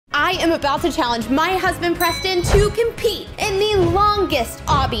I am about to challenge my husband Preston to compete in the longest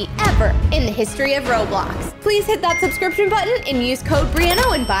obby ever in the history of Roblox. Please hit that subscription button and use code Brianna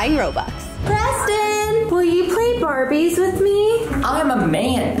when buying Robux. Preston, will you play Barbies with me? I'm a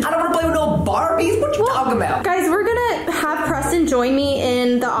man. I don't want to play with no Barbies. What you talking about? Guys, we're gonna have Preston join me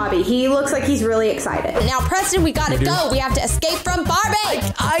in the obby. He looks like he's really excited. Now, Preston, we gotta go. We have to escape from Barbie.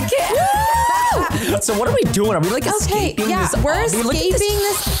 I can't. So what are we doing? Are we like escaping this we're obby? escaping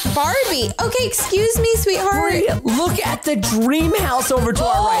this Barbie. Okay, excuse me, sweetheart. Look at the dream house over to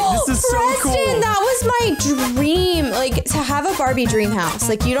our right. This is so cool. Preston, that was my dream. Like, to have a Barbie dream house.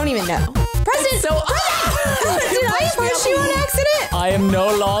 Like, you don't even know. Preston, did I push you on accident? I am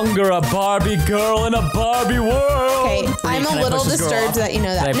no longer a Barbie girl in a Barbie world. Okay, I'm a little disturbed that you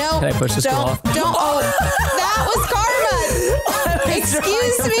know that. Can I push this girl off? Don't. Oh, that was karma.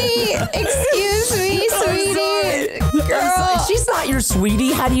 Excuse me, sweetie. Girl. She's not your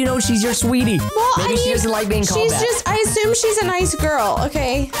sweetie. How do you know she's your sweetie? Well, Maybe she doesn't like being called that. I assume she's a nice girl,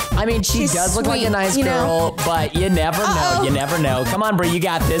 okay? I mean, she does look like a nice girl, but you never know. You never know. Come on, Bri, you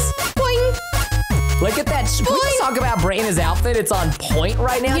got this. Boing. Look at that. Can we just talk about Brianna's outfit? It's on point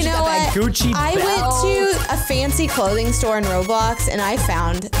right now. You know got that Gucci I belt. went to a fancy clothing store in Roblox and I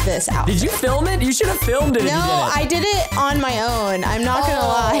found this outfit. Did you film it? You should have filmed it. No, I did it on my own. I'm not gonna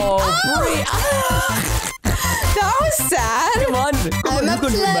lie. That was sad. Come on. I'm a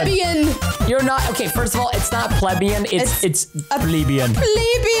plebeian. You're not. Okay, first of all, it's not plebeian. It's plebeian.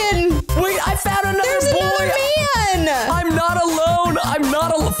 Plebeian. Wait, I found another There's boy. another man. I'm not alone. I'm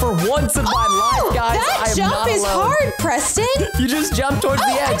not alone. For once in my life, guys, that jump is hard, Preston. You just jumped towards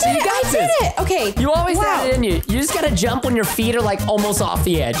the edge. So you got this. I did it. Okay. You always had it in you. You just gotta jump when your feet are like almost off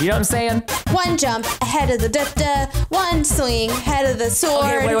the edge. You know what I'm saying? One jump ahead of the da-da. One swing ahead of the sword.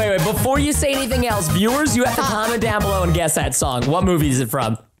 Okay, wait. Before you say anything else, viewers, you have to comment down below and guess that song. What movie is it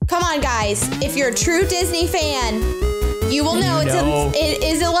from? Come on, guys. If you're a true Disney fan, you will know it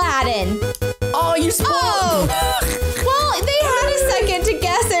is Aladdin. Oh, you spoiled. Oh. Well, they had a second to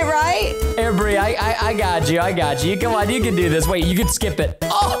guess it, right? Hey, Bri, I got you. Come on, you can do this. Wait, you can skip it.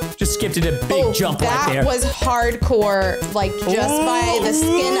 Oh, just skipped it a big jump right there. That was hardcore, like just by the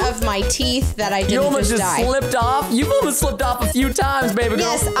skin of my teeth that I didn't You almost just die. slipped off. You've almost slipped off a few times, baby girl.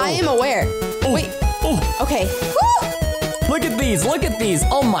 Yes, I am aware. Wait. Okay. Woo! Look at these.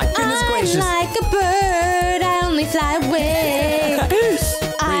 Oh my goodness gracious. I'm like a bird, I only fly away.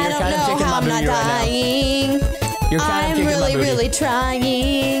 I don't know how I'm not dying. I'm really trying.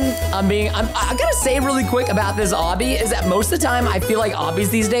 I gotta say really quick about this obby is that most of the time I feel like obbies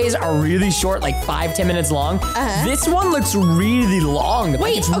these days are really short, like 5-10 minutes long. This one looks really long.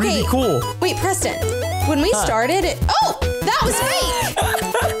 Wait, it's really cool. Wait, Preston, when we started it, that was fake.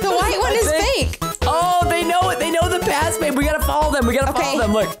 The white one is fake. Oh, they know it. They know the paths, babe. We gotta follow them. Follow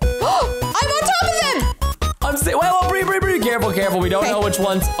them. Look. I'm on top of them. Well, Bri, careful. We don't know which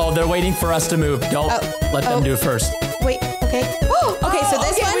ones. Oh, they're waiting for us to move. Don't let them do it first. Wait, okay. Okay, so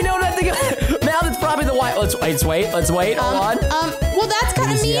this one. We know nothing. Now that's probably the white. Let's wait. Hold on. Well, that's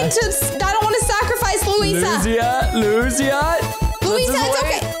kind of mean to. I don't want to sacrifice Louisa. Louisa, it's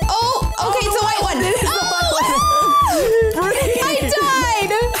okay. Okay, it's the white one. I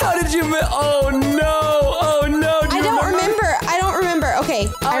died. How did you? Oh no. I don't remember. Okay,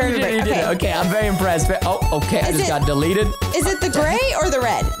 I remember. You did it. Okay, I'm very impressed. Okay, I just got deleted. Is it the gray or the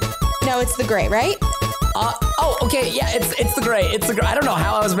red? No, it's the gray, right? Okay, yeah, it's the gray. I don't know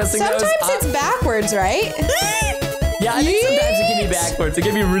how I was missing those. Sometimes it's backwards, right? Yeah, I think sometimes it can be backwards. It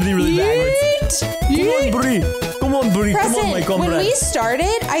can be really backwards. Come on, Bri. Preston, Come on, my comrade. when we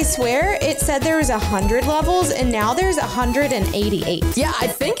started, I swear, it said there was 100 levels, and now there's 188. Yeah, I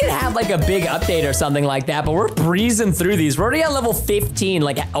think it had like a big update or something like that, but we're breezing through these. We're already at level 15.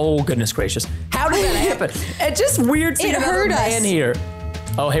 Like, oh, goodness gracious. How did that happen? It's just weird seeing another man here.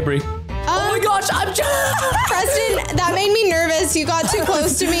 Oh, hey, Bri. Oh my gosh, Preston, that made me nervous. You got too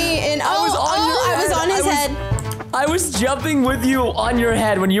close to me, and I was on his head. I was jumping with you on your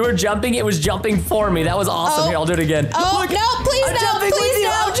head. When you were jumping, it was jumping for me. That was awesome. Here, I'll do it again. Oh, look, no, please no.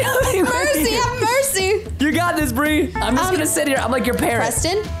 I'm jumping Mercy, have mercy. You got this, Bri. I'm just gonna sit here. I'm like your parent.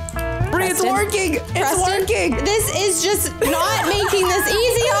 Preston? Bri, it's working. It's working. This is just not making this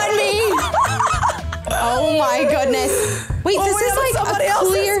easy on me. Oh my goodness. Wait, this is like a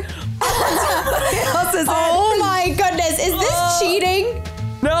clear... Oh my goodness, is this cheating?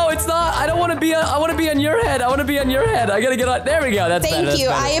 No, it's not. I don't want to be on. I want to be on your head. I gotta get on. There we go. That's better. Thank you.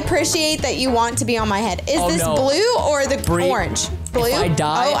 I appreciate that you want to be on my head. Is this blue or the orange? Blue. If I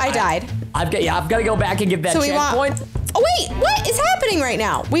die. Oh, I died. I've got to go back and get that checkpoint. Oh wait, what is happening right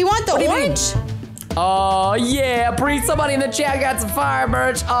now? We want the orange. Oh, yeah, Bree, somebody in the chat got some fire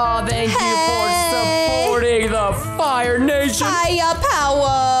merch. Oh, thank you for supporting the Fire Nation. Fire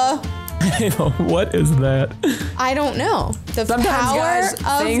power. What is that? I don't know. The Sometimes, power guys,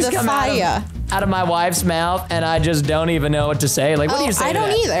 of things the come fire. Out of my wife's mouth, and I just don't even know what to say. Like, what do you say I to don't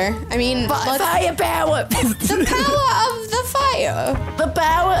that? either. I mean, Fire power. the power of the fire. The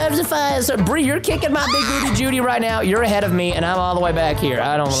power of the fire. So, Bree, you're kicking my big booty Judy right now. You're ahead of me, and I'm all the way back here.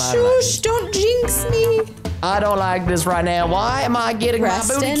 I don't like Shush, don't jinx me. I don't like this right now. Why am I getting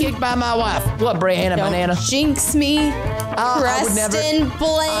Preston? my booty kicked by my wife? What, Brianna, Don't banana? jinx me. Preston,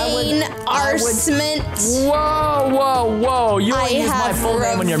 Blaine, Arsement. Whoa. You don't use my full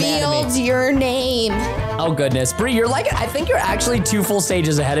name when you're mad at me. I have revealed your name. Oh, goodness. Bree, you're like, I think you're actually 2 full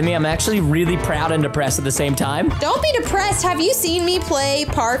stages ahead of me. I'm actually really proud and depressed at the same time. Don't be depressed. Have you seen me play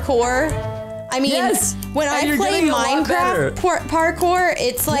parkour? I mean, yes. when I play Minecraft parkour,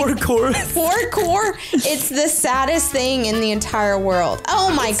 it's like parkour. It's the saddest thing in the entire world.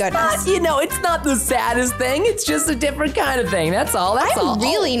 Oh my goodness! It's not the saddest thing. It's just a different kind of thing. That's all. I'm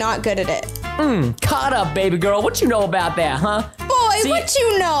really not good at it. Caught up, baby girl. What you know about that, huh? Boy, what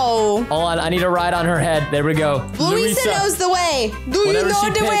you know? Hold on, I need to ride on her head. There we go. Louisa knows the way. Do you know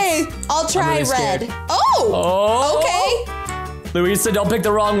the way? I'll try red. Scared. Oh. Okay. Louisa, don't pick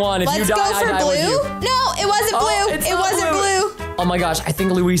the wrong one. If you die, I die with you. No, it wasn't blue. It wasn't blue. Oh my gosh, I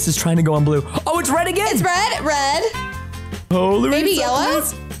think Luisa's trying to go on blue. Oh, it's red again. It's red. Oh, Louisa. Maybe yellow?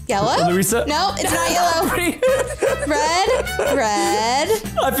 Please. Yellow? Louisa? No, it's not yellow. Red.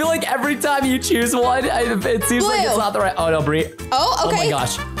 I feel like every time you choose one, it seems like it's not the right. Oh, no, Brie. Oh, okay. Oh my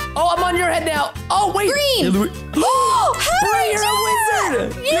gosh. Oh, I'm on your head now. Oh, wait. Green. Oh, Brie, you're a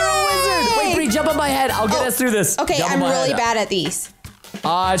wizard. You're a wizard. Wait, Brie, jump on my head. I'll get us through this. Okay, I'm really bad at these.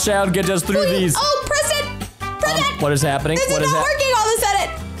 I shall get us through these. Oh, Preston. What is happening? This is not working all of a sudden.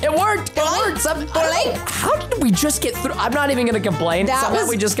 It worked. How did we just get through? I'm not even going to complain. Somehow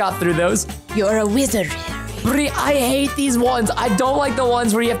we just got through those. You're a wizard. Brie, I hate these ones. I don't like the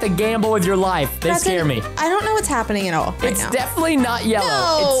ones where you have to gamble with your life. They scare me. I don't know what's happening at all right it's now. Definitely not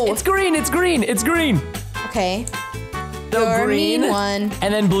yellow. No. It's green. Okay. So You're green. Mean one.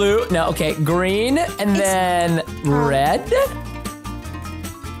 And then blue. No, okay. Green and then red.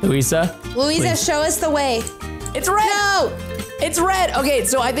 Louisa, please. Show us the way. It's red. No. It's red. Okay,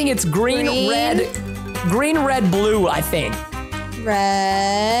 so I think it's green, red, blue, I think.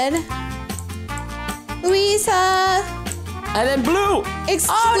 Red. Louisa. And then blue.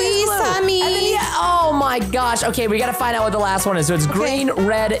 Excuse me. Oh my gosh. Okay, we gotta find out what the last one is. So it's green,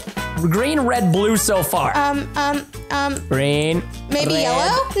 red, blue so far. Green. Maybe red.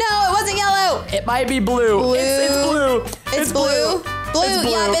 Yellow? No, it wasn't yellow. It might be blue. It's blue. It's blue.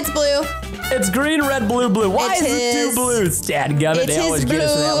 Yep, it's blue. It's green, red, blue. Why is it 2 blues? Dadgummit, they always get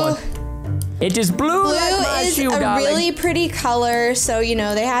us to that one. It just blew like my shoe, darling. darling. Blue is a really pretty color, so,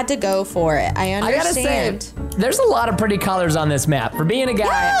 they had to go for it. I understand. I gotta say, there's a lot of pretty colors on this map. For being a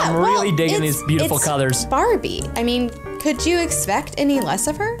guy, I'm really digging these beautiful colors. Barbie. I mean, could you expect any less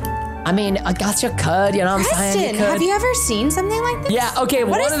of her? I mean, I guess you could, you know what I'm saying? Preston, have you ever seen something like this? Yeah, okay,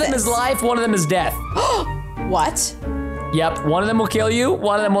 one of them is life, one of them is death. What? Yep, one of them will kill you,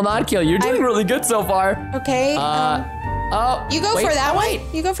 one of them will not kill you. You're doing really good so far. Okay. You go for that one?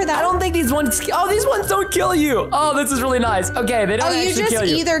 You go for that one? I don't think these ones, these ones don't kill you. Oh, this is really nice. Okay, they don't actually kill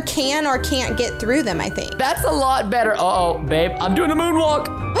you. You just either can or can't get through them, I think. That's a lot better. Uh-oh, babe, I'm doing a moonwalk.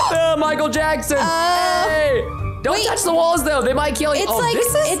 Michael Jackson. Hey, don't touch the walls though. They might kill you.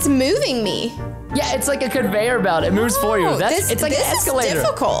 It's moving me. Yeah, it's like a conveyor belt. It moves for you. It's like an escalator. This is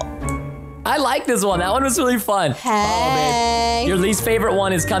difficult. I like this one. That one was really fun. Hey. Oh, babe. Your least favorite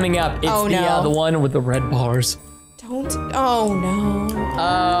one is coming up. It's the one with the red bars. Oh, no.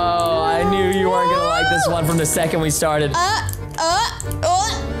 Oh, I knew you weren't going to like this one from the second we started.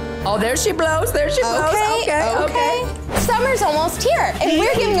 Oh, there she blows. Okay. Summer's almost here, and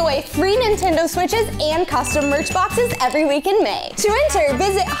we're giving away free Nintendo Switches and custom merch boxes every week in May. To enter,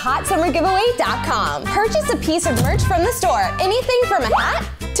 visit hotsummergiveaway.com. Purchase a piece of merch from the store, anything from a hat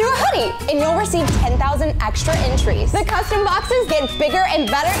to a hoodie, and you'll receive 10,000 extra entries. The custom boxes get bigger and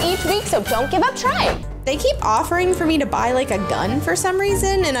better each week, so don't give up trying. They keep offering for me to buy like a gun for some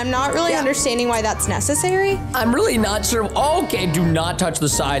reason, and I'm not really understanding why that's necessary. I'm really not sure. Okay, do not touch the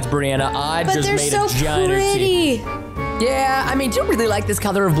sides, Brianna. I just made a giant pretty. Yeah, I mean, do you really like this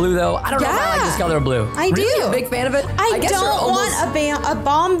color of blue, though? I don't know if I like this color of blue. I do. Really a big fan of it? I don't want a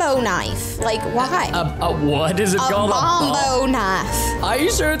bombo knife. Like, why? What is it called? A bombo knife. Are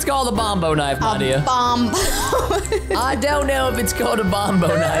you sure it's called a bombo knife, Nadia? A bombo. I don't know if it's called a bombo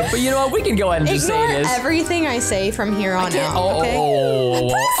knife, but you know what? We can go ahead and just say it is. Everything I say from here on out.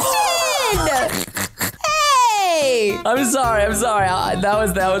 Oh, Preston! I'm sorry.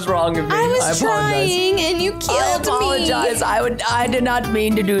 That was wrong of me. I was trying and you killed I apologize. me. I did not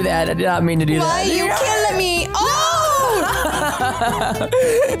mean to do that. Why are you killing me? Oh!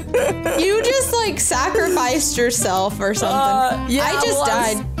 You just like sacrificed yourself or something. Yeah, I just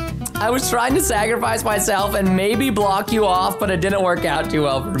died. I was trying to sacrifice myself and maybe block you off, but it didn't work out too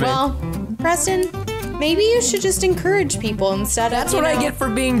well for me. Well, Preston, maybe you should just encourage people instead of. That's what I get for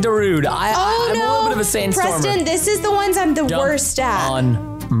being Darude. I'm a little bit of a sane stormer. Preston, this is the ones I'm the worst at.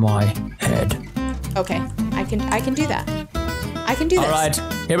 On my head. Okay, I can do that. I can do this. All right,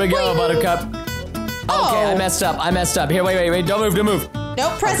 here we go, Buttercup. Okay, I messed up. Here, wait. Don't move.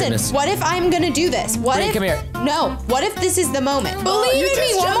 Nope, Preston. What if I'm gonna do this? Come here. No. What if this is the moment? Believe in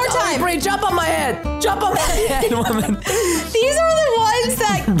me one more time. Bree, jump on my head. Jump on my head, woman. These are the ones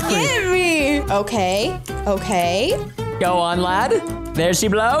that get me. Okay. Go on, lad. There she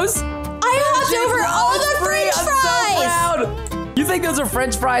blows. I hopped over all the French fries. I'm so proud. You think those are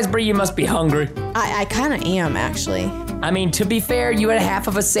French fries, Bree? You must be hungry. I kind of am, actually. I mean, to be fair, you had half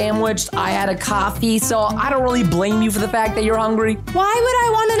of a sandwich, I had a coffee, so I don't really blame you for the fact that you're hungry. Why would I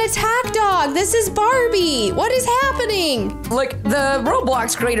want an attack dog? This is Barbie. What is happening? Look, the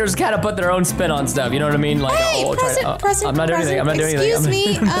Roblox creators kind of put their own spin on stuff, you know what I mean? Like, Preston, I'm not doing anything. Excuse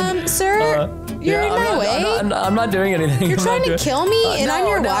me, sir. You're in my way. I'm not doing anything. You're trying to kill me and I'm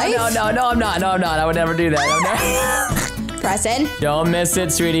your wife? No, I'm not. I would never do that. Preston. Don't miss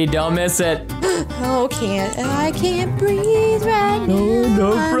it, sweetie. Don't miss it. Oh, I can't breathe right now.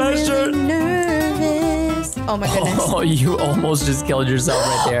 No pressure. I'm really nervous. Oh my goodness. Oh, you almost just killed yourself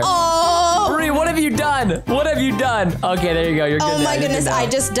right there. Oh. Bree, what have you done? Okay, there you go. You're good. Oh my goodness, I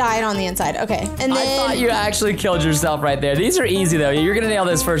just died on the inside. Okay, and then I thought you actually killed yourself right there. These are easy though. You're gonna nail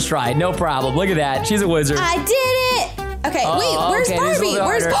this first try. No problem. Look at that. She's a wizard. I did it. Okay, wait, where's Barbie?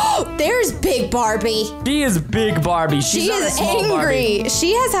 There's Big Barbie. She is Big Barbie. She is angry. Barbie.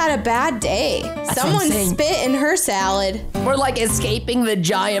 She has had a bad day. Someone spit in her salad. We're like escaping the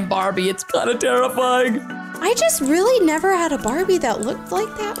giant Barbie. It's kind of terrifying. I just really never had a Barbie that looked like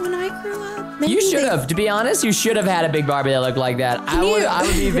that when I grew up. Maybe you should have. To be honest, you should have had a big Barbie that looked like that. I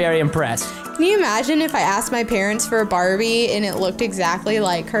would be very impressed. Can you imagine if I asked my parents for a Barbie and it looked exactly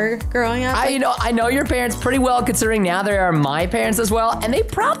like her growing up? I know your parents pretty well, considering now they are my parents as well, and they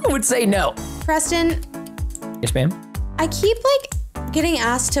probably would say no. Preston. Yes, ma'am? I keep getting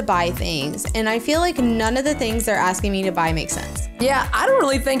asked to buy things, and I feel like none of the things they're asking me to buy make sense. Yeah, I don't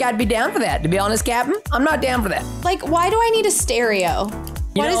really think I'd be down for that, to be honest, Captain. I'm not down for that. Like, why do I need a stereo?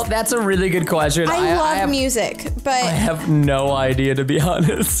 That's a really good question. I love music, but I have no idea, to be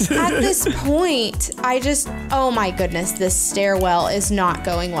honest. At this point, oh my goodness, this stairwell is not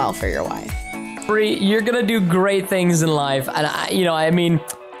going well for your wife. Bree, you're gonna do great things in life, and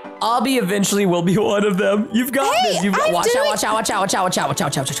Obby eventually will be one of them. You've got this. Watch out.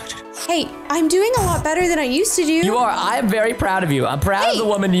 Hey, I'm doing a lot better than I used to do. You are. I am very proud of you. I'm proud of the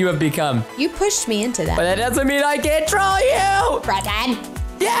woman you have become. You pushed me into that. But that doesn't mean I can't troll you. Preston.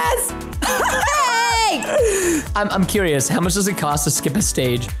 Yes. Hey. I'm curious. How much does it cost to skip a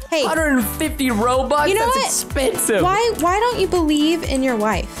stage? Hey. 150 Robux? You know That's what? expensive. Why don't you believe in your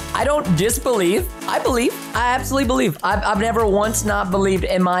wife? I don't disbelieve. I believe. I absolutely believe. I've never once not believed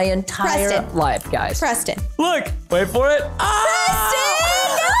in my entire life, guys. Preston. Look. Wait for it. Preston!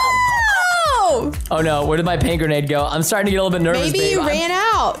 No! Oh no, where did my paint grenade go? I'm starting to get a little bit nervous, Maybe you ran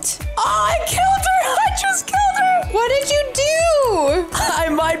out. Oh, I killed her! I just killed her! What did you do? I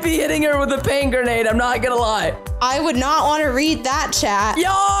might be hitting her with a paint grenade, I'm not gonna lie. I would not want to read that chat.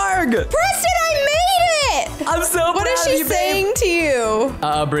 Yarg! Preston, I made it! I'm so proud What is she of you, saying babe. to you?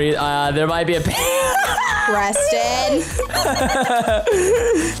 Bree, there might be a Preston.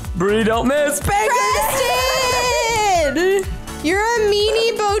 Bree, don't miss. Paint Preston! You're a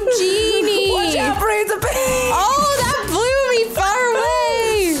meanie bogini. Watch out, Bree, it's a paint! Oh, that blew me far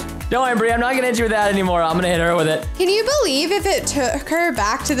away. Don't worry, Bree, I'm not gonna hit you with that anymore. I'm gonna hit her with it. Can you believe if it took her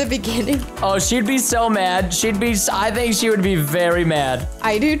back to the beginning? Oh, she'd be so mad. I think she would be very mad.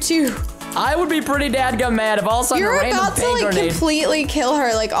 I do too. I would be pretty dadgum mad if all of a sudden a random You're about to paint grenade. completely kill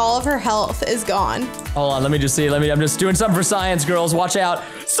her, like all of her health is gone. Hold on, let me just see. I'm just doing something for science, girls. Watch out.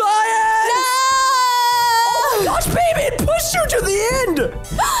 Science! No! Oh my gosh, baby, it pushed you to the end!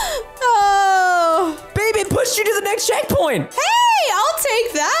 Oh. Baby, it pushed you to the next checkpoint! Hey, I'll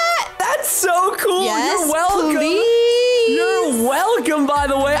take that! That's so cool! Yes, you're welcome! please. You're welcome, by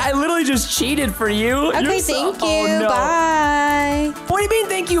the way. I literally just cheated for you. Okay, thank you. Oh, no. Bye. What do you mean,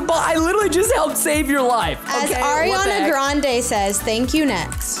 thank you? I literally just helped save your life. As okay? Ariana Grande says, thank you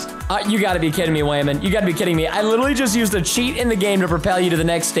next. You gotta be kidding me, Wayman. You gotta be kidding me. I literally just used a cheat in the game to propel you to the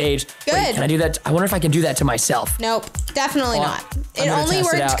next stage. Good. Wait, can I do that? I wonder if I can do that to myself. Nope, definitely not. It only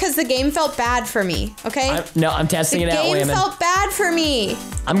worked because the game felt bad for me, okay? I'm testing it out, Wayman. The game felt bad for me.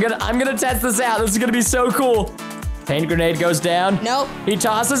 I'm gonna test this out. This is gonna be so cool. Pain grenade goes down. Nope. He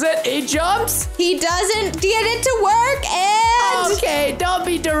tosses it. He jumps. He doesn't get it to work, and... Okay, don't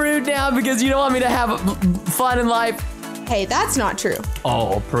be too rude now because you don't want me to have fun in life. Hey, that's not true.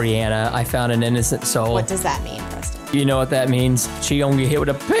 Oh, Brianna, I found an innocent soul. What does that mean, Preston? You know what that means? She gonna get hit with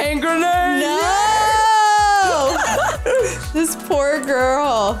a pain grenade. No! This poor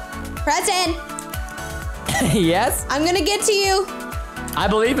girl. Preston. Yes? I'm gonna get to you. I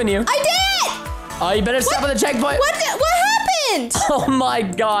believe in you. I did! Oh, you better stop at the checkpoint. What happened? Oh my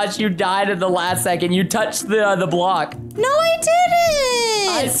gosh, you died at the last second. You touched the block. No, I didn't.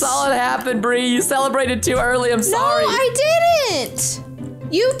 I saw it happen, Bree. You celebrated too early. I'm sorry. No, I didn't.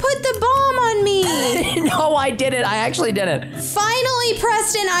 You put the bomb on me. No, I didn't. I actually didn't. Finally,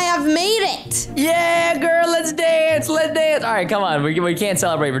 Preston, I have made it. Yeah, girl, let's dance. Let's dance. All right, come on. We can't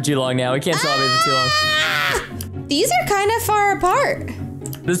celebrate for too long now. We can't celebrate for too long. These are kind of far apart.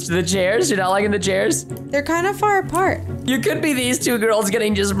 The chairs? You're not liking the chairs? They're kind of far apart. You could be these two girls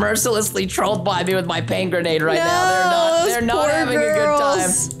getting just mercilessly trolled by me with my pain grenade right now. They're not having a good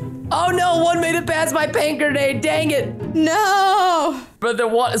time. Oh no, one made it past my pain grenade. Dang it. No. But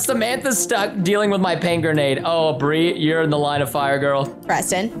Samantha's stuck dealing with my pain grenade. Oh, Bree, you're in the line of fire, girl.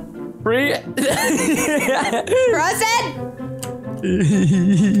 Preston. Bree. Preston.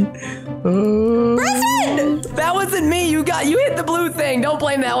 Preston! That wasn't me. You hit the blue thing. Don't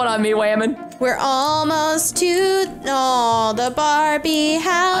blame that one on me, Wayman. We're almost to the Barbie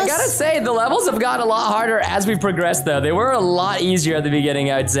house. I gotta say, the levels have gotten a lot harder as we progressed, though. They were a lot easier at the beginning,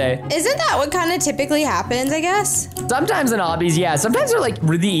 I'd say. Isn't that what kind of typically happens, I guess? Sometimes in Obbies, yeah. Sometimes they're like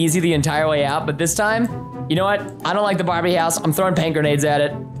really easy the entire way out, but this time, you know what? I don't like the Barbie house. I'm throwing paint grenades at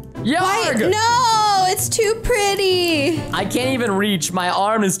it. Yarg! Wait, no, it's too pretty. I can't even reach. My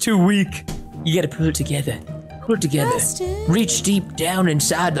arm is too weak. You gotta pull it together. Pull it together. Preston. Reach deep down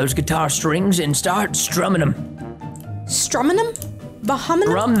inside those guitar strings and start strumming them. Strumming them? Bahumming them?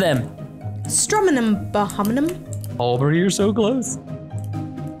 Drum them. Strumming them, bahumming them? Oh, Bree, you're so close.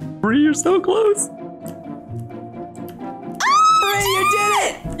 Bree, you're so close. Bree, you did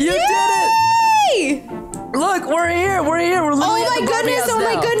it! You did it! Look, we're here. We're here. We're literally Oh my goodness, oh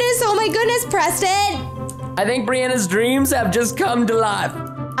my goodness, oh my goodness, Preston. I think Brianna's dreams have just come to life.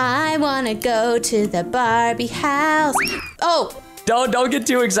 I wanna go to the Barbie house. Oh. Don't get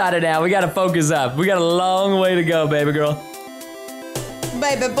too excited now. We gotta focus up. We got a long way to go, baby girl.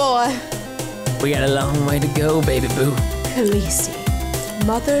 Baby boy. We got a long way to go, baby boo. Khaleesi,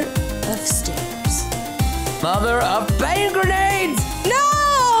 mother of stairs. Mother of pain grenades!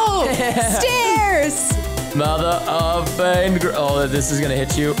 No! Stairs! Mother of pain oh, this is gonna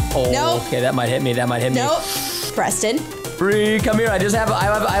hit you. Oh, nope. Okay, that might hit me. That might hit me. Nope. Preston. Bree, come here. I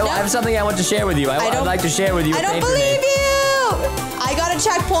have something I want to share with you. I'd like to share with you. I don't believe you! I got a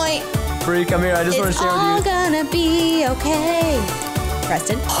checkpoint. Bree, come here. I just want to share with you. It's all gonna be okay.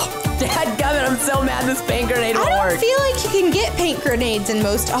 Preston. Dadgummit, I'm so mad this paint grenade won't work. I don't feel like you can get paint grenades in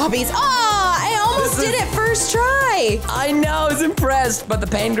most obbies. I almost did it first try. I know, I was impressed, but the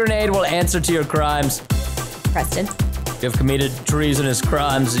paint grenade will answer to your crimes. Preston. You have committed treasonous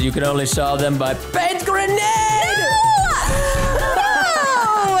crimes, and you can only solve them by paint grenade! No!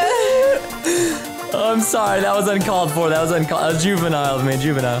 I'm sorry, that was uncalled for. That was juvenile of me,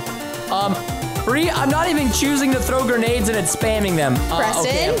 juvenile. Bree, I'm not even choosing to throw grenades and it's spamming them. Preston?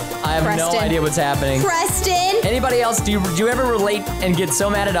 Okay. I have no idea what's happening. Preston? Anybody else, do you ever relate and get so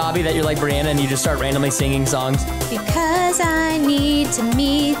mad at Obby that you're like Brianna and you just start randomly singing songs? Because I need to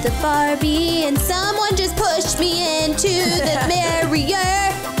meet the Barbie and someone just pushed me into the barrier.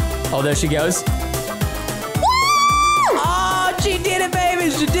 Oh, there she goes. Woo! Oh, she did it,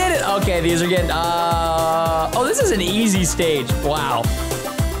 baby. She did it. Okay, these are getting, oh, this is an easy stage. Wow.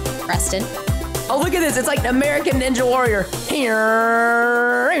 Preston. Oh, look at this. It's like American Ninja Warrior.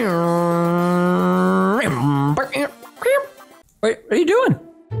 Wait, what are you doing?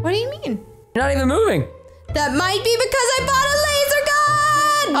 What do you mean? You're not even moving. That might be because I bought a laser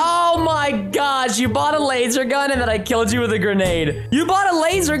gun! Oh my gosh, you bought a laser gun and then I killed you with a grenade. You bought a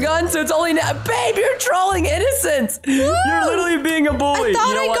laser gun, so it's only now. Babe, you're trolling innocents. Woo! You're literally being a bully. I thought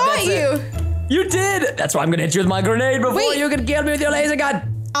you know I got you. You did. That's why I'm gonna hit you with my grenade before you can kill me with your laser gun.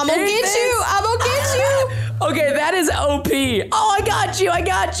 I'm gonna get you. I'm gonna get you. Okay, that is OP. Oh, I got you. I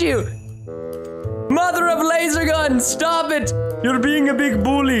got you. Mother of laser gun, stop it. You're being a big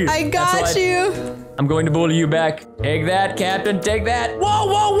bully. I got you. I'm going to bully you back. Take that, Captain. Take that. Whoa,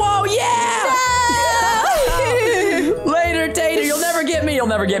 whoa, whoa. Yeah! No! Later, Tater. You'll never get me. You'll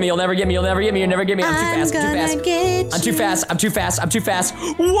never get me. You'll never get me. You'll never get me. You'll never get me. I'm too fast. I'm too fast. I'm too fast. I'm too fast. I'm too fast.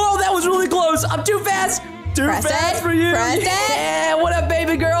 Whoa, that was really close. I'm too fast. Too fast for you. Yeah, what up,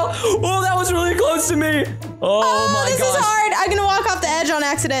 baby girl? Whoa, that was really close to me. Oh my gosh. This is hard. I'm gonna walk off the edge on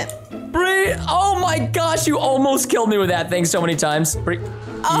accident. Bree, oh my gosh, you almost killed me with that thing so many times. Bree, you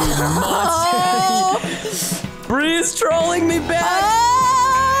monster. Bree is trolling me back.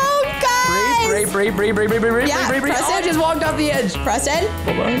 Oh, guys. Bree. Yeah, Bree. Oh, I just walked off the edge. Preston.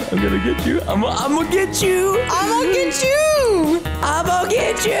 Hold on, I'm gonna get you. I'm gonna get you. I'm gonna get you. I'm gonna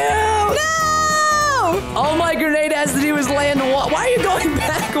get you. No. All my grenade has to do is land. Why are you going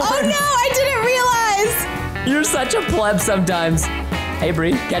backwards? Oh no, I didn't realize. You're such a pleb sometimes. Hey,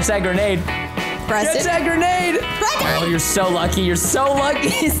 Bree, catch that grenade. Preston. Catch that grenade. Preston. Oh, you're so lucky. You're so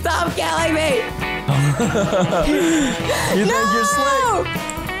lucky. Stop killing me. You think you're slick?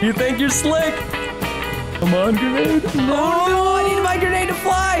 You think you're slick? Come on, grenade. No. Oh, no, I need my grenade to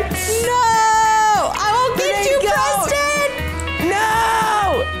fly. No, I won't get you, Preston. No.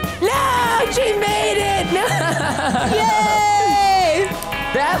 She made it. No. Yay.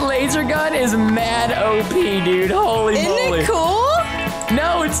 That laser gun is mad OP, dude. Holy moly. Isn't it cool?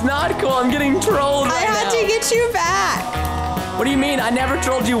 No, it's not cool. I'm getting trolled right now. I had to get you back. What do you mean? I never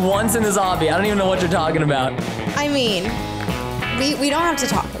trolled you once in this obby. I don't even know what you're talking about. I mean, we don't have to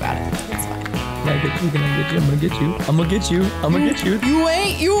talk about it. It's fine. Can I get you? Can I get you? I'm gonna get you. I'm gonna get you. I'm gonna get you.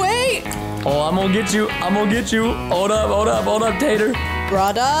 You wait. Oh, I'm gonna get you. I'm gonna get you. Hold up, Tater.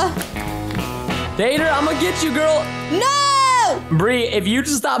 Brother. Tater, I'm gonna get you, girl. No! Bree, if you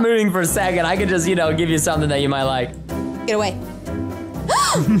just stop moving for a second, I could just, give you something that you might like. Get away.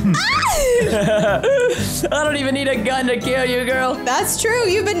 I don't even need a gun to kill you, girl. That's true.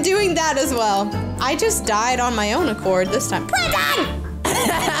 You've been doing that as well. I just died on my own accord this time. Preston!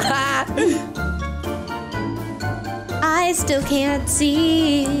 I still can't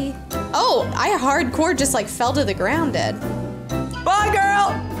see. Oh, I hardcore just like fell to the ground dead. Bye,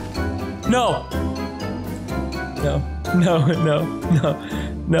 girl. No,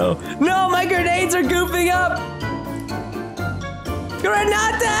 my grenades are goofing up.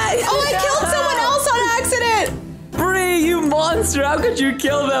 Grenade! Oh, I killed someone else on accident. Bree, you monster. How could you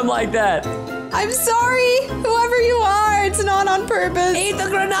kill them like that? I'm sorry, whoever you are. It's not on purpose. Eat the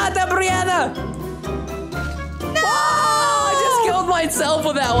granada, Brianna. No! Whoa, I just killed myself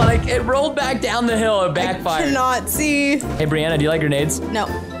with that one. It rolled back down the hill. It backfired. I cannot see. Hey, Brianna, do you like grenades? No.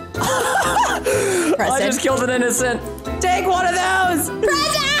 I just killed an innocent. Take one of those.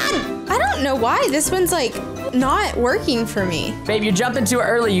 Preston! I don't know why this one's like not working for me. Babe, you're jumping too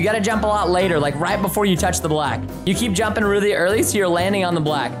early. You gotta jump a lot later, like right before you touch the black. You keep jumping really early, so you're landing on the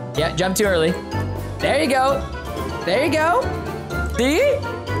black. Yeah, jump too early. There you go. There you go. See?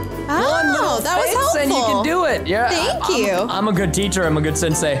 Oh, that was helpful. And you can do it. Yeah. Thank you. I'm a good teacher. I'm a good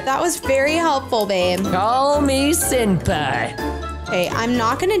sensei. That was very helpful, babe. Call me senpai. Okay, I'm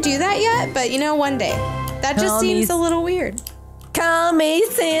not gonna do that yet, but one day. That just seems a little weird. Call me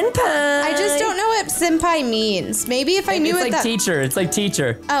senpai. I just don't know what senpai means. Maybe if I knew it. It's like teacher. It's like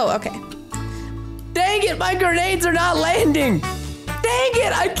teacher. Oh, okay. Dang it, my grenades are not landing. Dang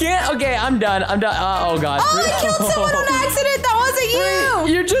it, I can't. Okay, I'm done. Oh, God. Oh, I killed someone on accident. That wasn't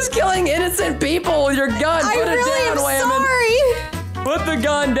you. You're just killing innocent people with your gun. Put it down, Whammon. Sorry. Put the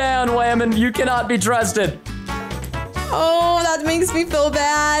gun down, Whammon. You cannot be trusted. Oh, that makes me feel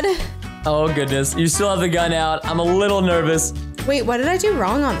bad. Oh, goodness. You still have the gun out. I'm a little nervous. Wait, what did I do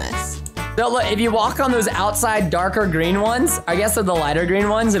wrong on this? So, look, if you walk on those outside darker green ones, I guess they're the lighter green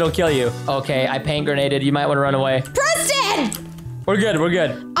ones, it'll kill you. Okay, I paint grenaded. You might want to run away. Preston! We're good.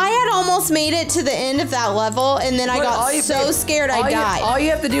 I had almost made it to the end of that level, and then I got so scared I died. All you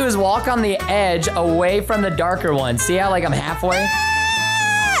have to do is walk on the edge away from the darker one. See how, I'm halfway?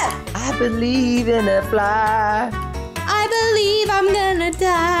 Ah! I believe in a fly. I believe I'm gonna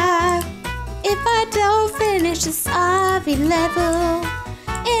die if I don't finish this obby level,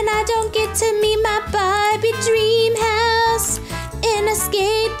 and I don't get to meet my Barbie dream house and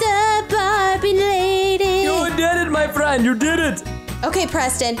escape the Barbie lady. You did it, my friend. You did it. Okay,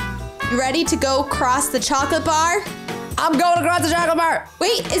 Preston, you ready to go cross the chocolate bar? I'm going across the chocolate bar.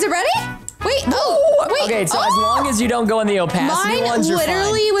 Wait, is it ready? Wait, wait. Okay, so as long as you don't go in the opacity ones, you're fine. Mine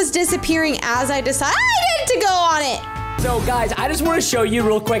literally was disappearing as I decided to go on it. So guys, I just want to show you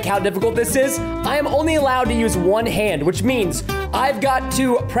real quick how difficult this is. I am only allowed to use one hand, which means I've got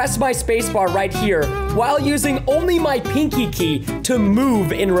to press my spacebar right here while using only my pinky key to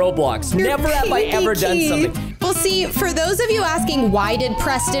move in Roblox. Never have I ever done something. Well, See, for those of you asking why did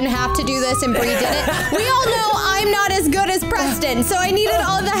Preston have to do this and Bri did it, we all know I'm not as good as Preston, so I needed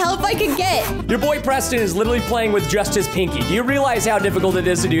all the help I could get. Your boy Preston is literally playing with just his pinky. Do you realize how difficult it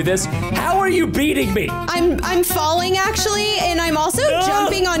is to do this? How are you beating me? I'm falling actually, and I'm also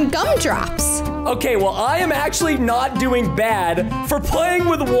jumping on gumdrops. Okay, well, I am actually not doing bad for playing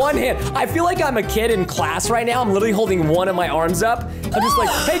with one hand. I feel like I'm a kid in class right now. I'm literally holding one of my arms up. I'm just like,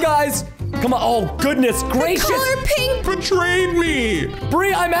 hey guys, come on. Oh, goodness gracious. The color pink Betrayed me.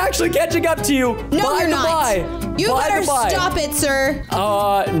 Bri, I'm actually catching up to you. No, you're not. Bye. You better stop it, sir.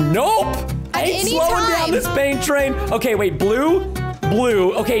 Nope. I ain't slowing down this paint train. Okay, wait, blue.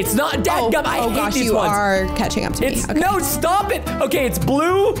 Okay, it's not dadgum. I hate these you ones. are catching up to me. Okay. No, stop it. Okay, it's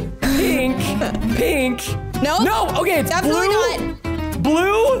blue, pink, pink. No. Okay, it's definitely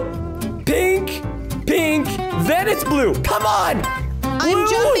blue, pink, then it's blue. Come on. I'm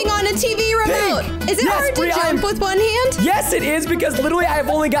jumping on a TV remote. Pink. Is it hard to jump with one hand? Yes, it is, because literally I have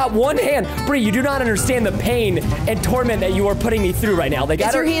only got one hand. Bri, you do not understand the pain and torment that you are putting me through right now. Like,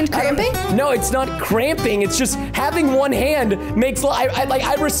 is your hand cramping? No, it's not cramping. It's just having one hand makes,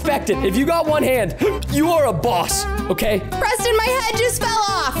 I respect it. If you got one hand, you are a boss, okay? Preston, my head just fell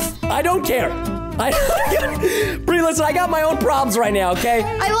off. I don't care. Bri, listen, I got my own problems right now, okay?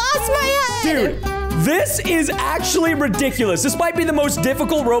 I lost my head. Dude. This is actually ridiculous. This might be the most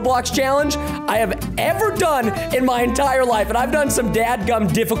difficult Roblox challenge I have ever done in my entire life. And I've done some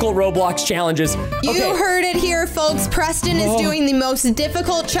dadgum difficult Roblox challenges. You heard it here, folks. Preston is doing the most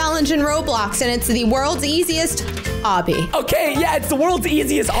difficult challenge in Roblox, and it's the world's easiest obby. Okay, yeah, it's the world's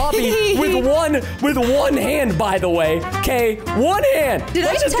easiest obby with one hand, by the way. Okay, one hand.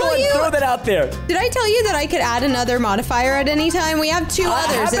 Let's just go and throw that out there. Did I tell you that I could add another modifier at any time? We have two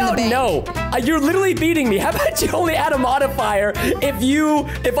others in the bank. No, you're literally beating me. How about you only add a modifier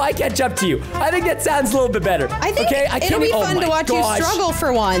if I catch up to you? I think that sounds a little bit better. I think it'll be fun to watch you struggle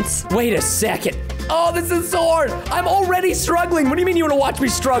for once. Wait a second. Oh, this is so hard. I'm already struggling. What do you mean you want to watch me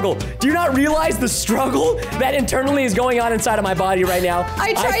struggle? Do you not realize the struggle that internally is going on inside of my body right now?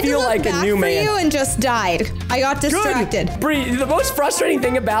 I tried to look back for you and just died. I got distracted. Good. Bri, the most frustrating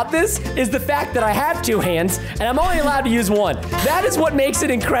thing about this is the fact that I have two hands and I'm only allowed to use one. That is what makes it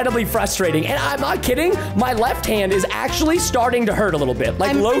incredibly frustrating. And I'm not kidding. My left hand is actually starting to hurt a little bit.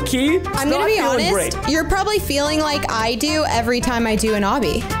 Like low key. I'm going to be honest. Great. You're probably feeling like I do every time I do an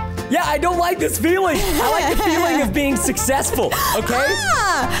obby. Yeah, I don't like this feeling. I like the feeling of being successful, okay?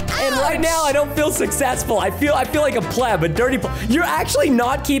 And right now, I don't feel successful. I feel like a pleb, a dirty pleb. You're actually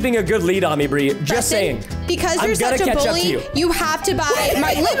not keeping a good lead on me, Bri. Just saying. Because you're such a bully, you have to buy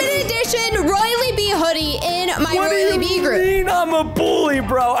my limited edition Royally B hoodie in my Royally B group. What do you mean I'm a bully,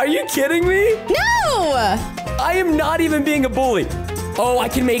 bro? Are you kidding me? No! I am not even being a bully. Oh, I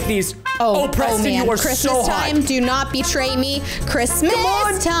can make these. Oh, Preston, man. you are Christmas so hot. time, do not betray me. Christmas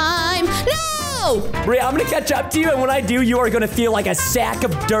time. No! Bri, I'm gonna catch up to you, and when I do, you are gonna feel like a sack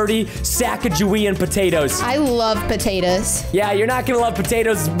of dirty Sacagawea potatoes. I love potatoes. Yeah, you're not gonna love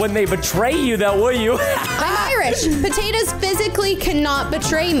potatoes when they betray you, though, will you? I'm Irish. Potatoes physically cannot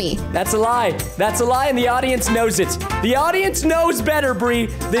betray me. That's a lie. That's a lie, and the audience knows it. The audience knows better, Bri,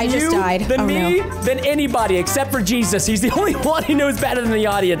 than than anybody, except for Jesus. He's the only one who knows better than the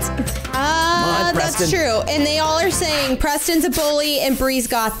audience. That's true. And they all are saying Preston's a bully and Bri's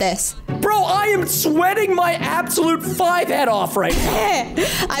got this. Bro, I am sweating my absolute 5-head off right now.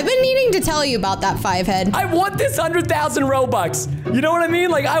 I've been needing to tell you about that 5-head. I want this 100,000 Robux. You know what I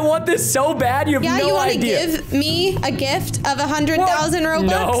mean? Like, I want this so bad, you have no idea. Yeah, you want to give me a gift of 100,000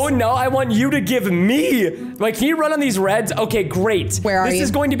 Robux? No, I want you to give me. Like, can you run on these reds? Okay, great. Where are you? This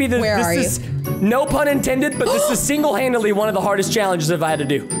is going to be the. Where are you? No pun intended, but this is single-handedly one of the hardest challenges I've had to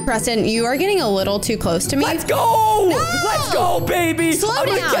do. Preston, you are getting a little too close to me. Let's go! No! Let's go, baby! I'm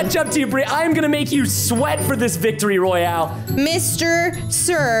gonna catch up to you, Bri. I'm gonna make you sweat for this victory royale. Mr.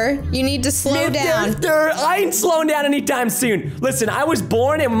 Sir, you need to slow down. Sir, I ain't slowing down anytime soon. Listen, I was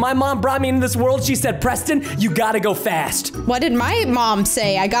born, and when my mom brought me into this world, she said, Preston, you gotta go fast. What did my mom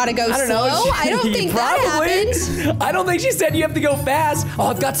say? I gotta go slow? I don't think that happened. I don't think she said you have to go fast. Oh,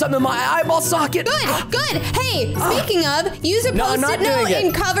 I've got something in my eyeball socket. Good. Hey, speaking of, use a Post-it note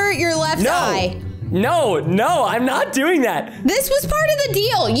and cover your left eye. No, I'm not doing that. This was part of the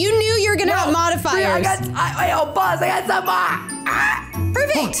deal. You knew you were gonna have modifiers. I got some.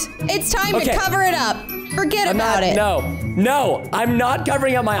 Perfect. It's time to cover it up. Forget about it. No, I'm not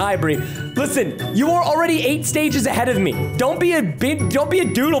covering up my eye, Bri. Listen, you are already 8 stages ahead of me. Don't be a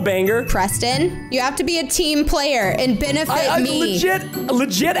doodle banger. Preston, you have to be a team player and benefit me. I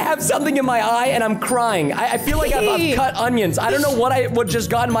legit have something in my eye and I'm crying. I feel like I've cut onions. I don't know what just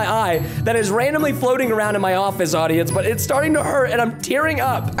got in my eye that is randomly floating around in my office, audience, but it's starting to hurt and I'm tearing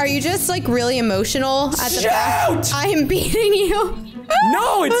up. Are you just like really emotional at the fact I am beating you?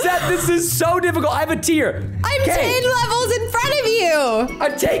 No, it's that this is so difficult. I have a tear. I'm 10 levels in front of you.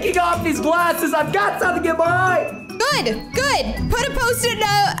 I'm taking off these glasses. I've got something in my eye. Good. Put a Post-it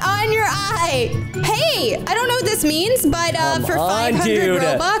note on your eye. Hey, I don't know what this means, but for 500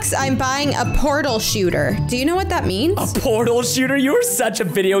 Robux, I'm buying a portal shooter. Do you know what that means? A portal shooter? You're such a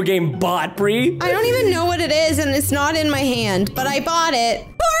video game bot, Bri. I don't even know what it is, and it's not in my hand, but I bought it.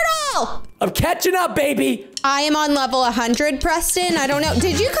 Portal! I'm catching up, baby. I am on level 100, Preston. I don't know.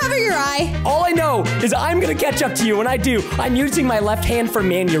 Did you cover your eye? All I know is I'm gonna catch up to you. When I do, I'm using my left hand for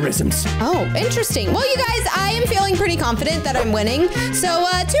mannerisms. Oh, interesting. Well, you guys, I am feeling pretty confident that I'm winning. So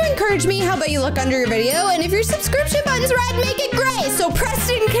to encourage me, how about you look under your video? And if your subscription button's red, make it gray so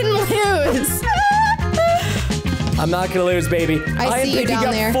Preston can lose. I'm not gonna lose, baby. I see you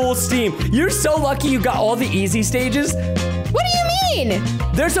down there. Full steam. You're so lucky you got all the easy stages. What do you mean?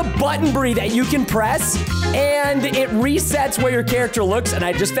 There's a button, Bri, that you can press, and it resets where your character looks, and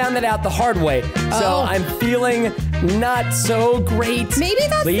I just found that out the hard way. So I'm feeling not so great. Maybe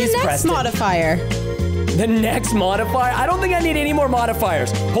that's the next modifier. The next modifier? I don't think I need any more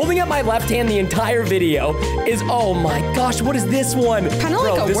modifiers. Holding up my left hand the entire video is, oh my gosh, what is this one? Kind of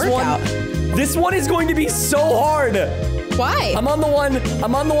like a workout. This one is going to be so hard. Why? I'm on the one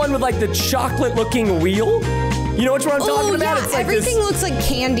with like the chocolate looking wheel. You know which one I'm talking about? Yeah, it's like everything looks like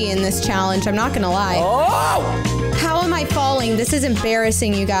candy in this challenge. I'm not gonna lie. Oh! How am I falling? This is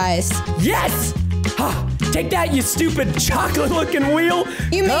embarrassing, you guys. Yes! Take that, you stupid chocolate-looking wheel.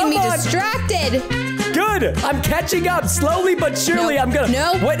 You made me distracted. Good. I'm catching up slowly but surely. I'm gonna.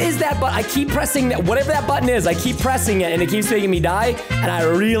 No. What is that button? I keep pressing that. Whatever that button is, I keep pressing it, and it keeps making me die. And I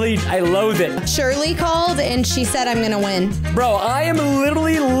loathe it. Shirley called, and she said I'm gonna win. Bro, I am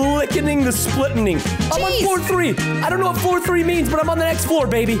literally licking the splitting. I'm on floor 3. I don't know what floor 3 means, but I'm on the next floor,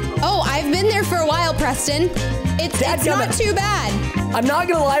 baby. Oh, I've been there for a while, Preston. It's not too bad. I'm not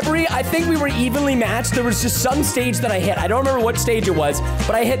gonna lie, Bri, I think we were evenly matched. There was just some stage that I hit. I don't remember what stage it was,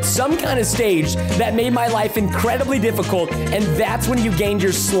 but I hit some kind of stage that made my life incredibly difficult, and that's when you gained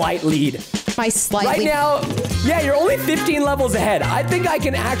your slight lead. My slight lead? Right now, yeah, you're only 15 levels ahead. I think I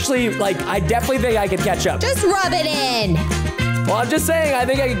can actually, I definitely think I can catch up. Just rub it in. Well, I'm just saying, I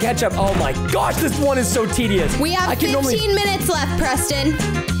think I can catch up. Oh my gosh, this one is so tedious. We have 15 minutes left, Preston.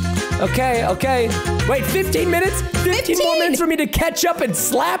 Okay. Wait, 15 minutes? 15 more minutes for me to catch up and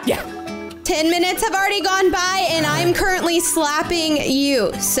slap you. 10 minutes have already gone by, and I'm currently slapping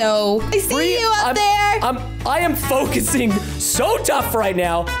you. So I see you up there. I am focusing so tough right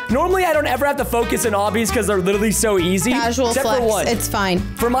now. Normally, I don't ever have to focus in obbies because they're literally so easy. Casual except flex, for one. it's fine.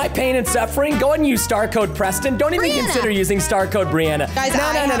 For my pain and suffering, go and use star code Preston. Don't even consider using star code Brianna. Guys,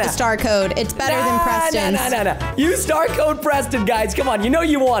 I have a star code. It's better than Preston's. No. Use star code Preston, guys. Come on, you know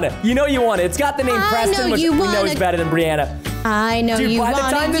you want it. It's got the name Preston, which we know is better than Brianna. I know you want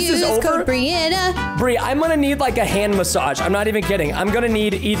to use code Brianna. Bri, I'm gonna need like a hand massage. I'm not even kidding. I'm gonna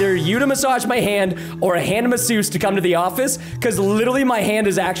need either you to massage my hand or a hand masseuse to come to the office because literally my hand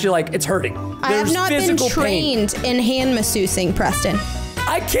is actually like, it's hurting. I have not been trained in hand masseusing, Preston.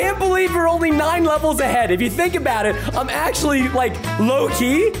 I can't believe we're only 9 levels ahead. If you think about it, I'm actually like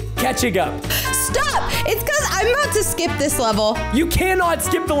low-key catching up. Stop! It's because I'm about to skip this level. You cannot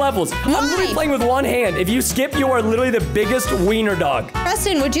skip the levels. Why? I'm literally playing with one hand. If you skip, you are literally the biggest wiener dog.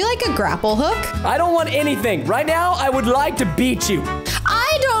 Preston, would you like a grapple hook? I don't want anything. Right now, I would like to beat you.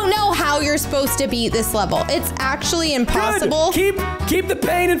 I don't know how you're supposed to beat this level. It's actually impossible. Good. Keep the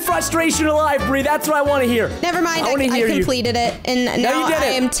pain and frustration alive, Bri. That's what I want to hear. Never mind. I completed it, and now I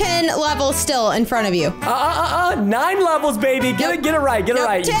am 10 levels still in front of you. 9 levels, baby. Get it right. Get it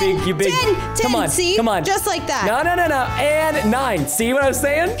right. 10, you big. 10. Come on. See? Come on. Just like that. No. And 9. See what I was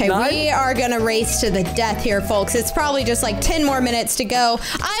saying? Okay, 9? we are gonna race to the death here, folks. It's probably just like 10 more minutes to go.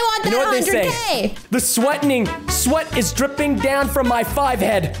 I want that 100K. You know what they say? The sweat is dripping down from my 5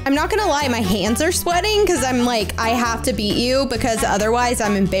 head. I'm not gonna lie, my hands are sweating because I'm like, I have to beat you because otherwise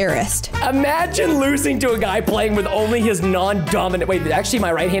I'm embarrassed. Imagine losing to a guy playing with only his non-dominant. Wait, actually,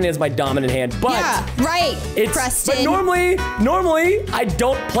 my right hand is my dominant hand. But yeah, right, Preston. But normally I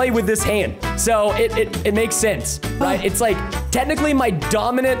don't play with this hand, so it makes sense, right? It's like technically my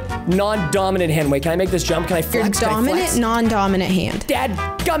dominant, non-dominant hand. Wait, can I make this jump? Can I flex? Your dominant, non-dominant hand.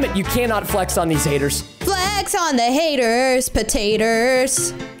 Dadgummit, you cannot flex on these haters. Flex on the haters,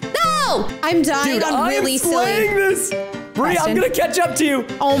 potatoes. No! I'm dying on really silly. This. Bri, I'm gonna catch up to you.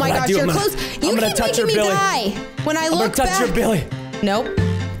 Oh my gosh, you're close. You keep making me die. When I look back. I'm gonna touch your belly. Nope.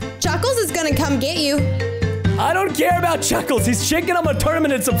 Chuckles is gonna come get you. I don't care about Chuckles. He's chicken. I'm gonna turn him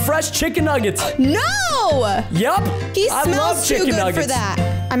into some fresh chicken nuggets. No! Yup. He smells too good for that.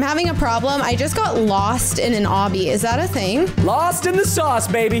 I'm having a problem. I just got lost in an obby. Is that a thing? Lost in the sauce,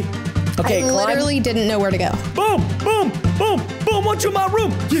 baby. Okay, I literally didn't know where to go. Boom, boom, boom, boom. Want you in my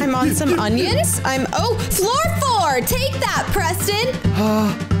room? I'm on some onions. Floor 4. Take that, Preston.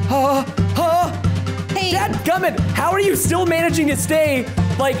 Hey. Dadgummit, how are you still managing to stay,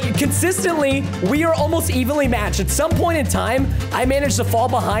 like, consistently? We are almost evenly matched. At some point in time, I managed to fall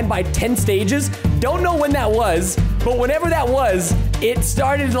behind by 10 stages. Don't know when that was, but whenever that was, it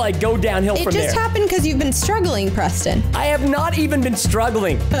started to, like, go downhill from there. It just happened because you've been struggling, Preston. I have not even been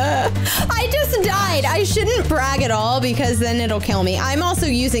struggling. I just died. I shouldn't brag at all because then it'll kill me. I'm also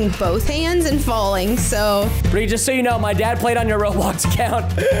using both hands and falling, so. Bri, just so you know, my dad played on your Roblox account.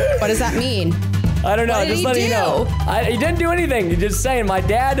 What does that mean? I don't know. What did just letting you know. He didn't do anything. He's just saying my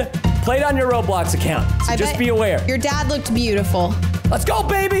dad played on your Roblox account. So just be aware. Your dad looked beautiful. Let's go,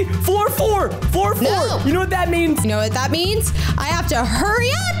 baby. Floor 4. Floor 4. No. You know what that means? You know what that means? I have to hurry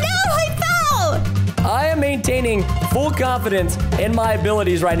up. No, I fell. I am maintaining full confidence in my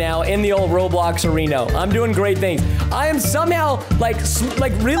abilities right now in the old Roblox arena. I'm doing great things. I am somehow, like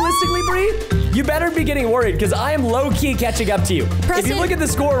realistically, Bri, you better be getting worried because I am low-key catching up to you. Preston, if you look at the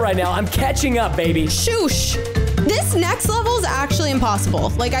score right now, I'm catching up, baby. Shoosh. This next level is actually impossible.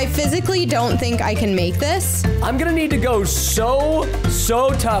 Like, I physically don't think I can make this. I'm gonna need to go so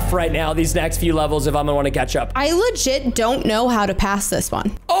tough right now, these next few levels, if I'm gonna want to catch up. I legit don't know how to pass this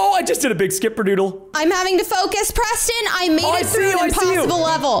one. Oh, I just did a big skipperdoodle. I'm having to focus. Preston, I made it through an impossible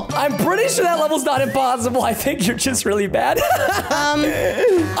level. I'm pretty sure that level's not impossible. I think you're just really bad.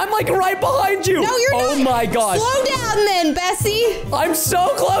 I'm like right behind you. No, you're not. Oh my gosh. Slow down then, Bessie. I'm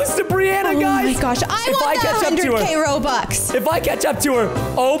so close to Brianna, guys. Oh my gosh, I want the 100K Robux. If I catch up to her,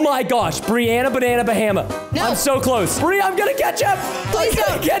 oh my gosh, Brianna Banana Bahama. No. I'm so close. Bri, I'm gonna catch up. Please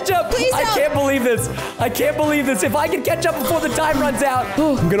don't. Catch up. Please don't. I can't believe this. I can't believe this. If I can catch up before the time runs out,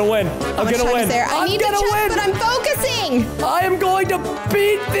 I'm gonna win. I'm gonna win. I need to check, but I'm focusing. I am going to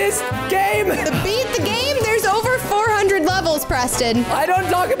beat this game. Beat the game? There's over 400 levels, Preston. I don't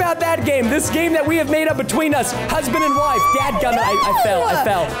talk about that game. This game that we have made up between us, husband and wife. Dadgummit, I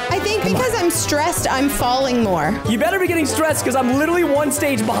fell. I think because I'm stressed, I'm falling more. You better be getting stressed because I'm literally one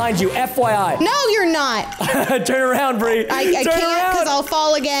stage behind you, FYI. No, you're not. Turn around, Bri. I can't because I'll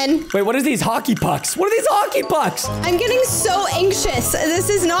fall again. Wait, what are these hockey pucks? What are these hockey pucks? I'm getting so anxious. This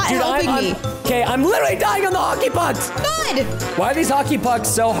is not helping me. Okay, I'm literally dying on the hockey pucks. Good. Why are these hockey pucks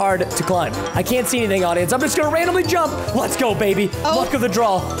so hard to climb? I can't see anything, audience. I'm just gonna randomly jump. Let's go, baby. Luck of the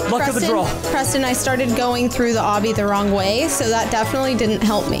draw. Luck of the draw. Preston, I started going through the obby the wrong way, so that definitely didn't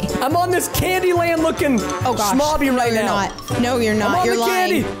help me. I'm on this Candyland looking schmobby right now. No, you're not. You're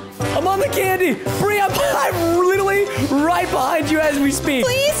lying. I'm on the candy. Bri, I'm literally right behind you as we speak.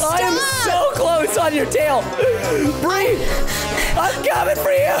 Please stop. I am so close on your tail. Bri, I'm coming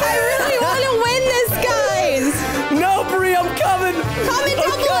for you. I really want to win this, guys. No, Bri, I'm coming. Comment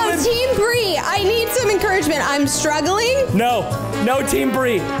down below, Team Bri. I need some encouragement. I'm struggling. No, Team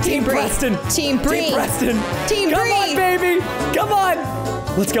Bri. Team Preston. Team Bri. Team Preston. Team Bri. Come on, baby. Come on.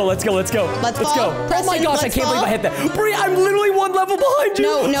 Let's go. Let's go. Let's go. Preston, oh my gosh, I can't believe I hit that. Bri, I'm literally one level behind you.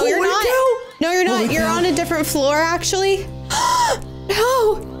 No, you're not. No, you're not. You're on a different floor, actually.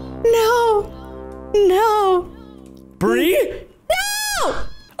 No. Bri? No!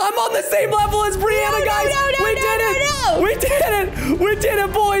 I'm on the same level as Brianna, guys. We did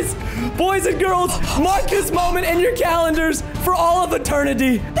it, boys. Boys and girls, mark this moment in your calendars for all of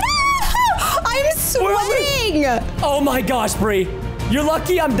eternity. No! I'm sweating. Oh my gosh, Bri. You're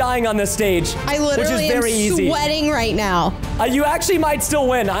lucky I'm dying on this stage. I literally am sweating right now. You actually might still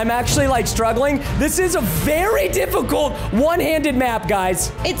win. I'm actually like struggling. This is a very difficult one-handed map,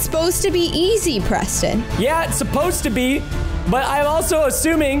 guys. It's supposed to be easy, Preston. Yeah, it's supposed to be. But I'm also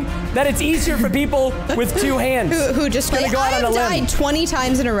assuming that it's easier for people with two hands. Who just really I've died 20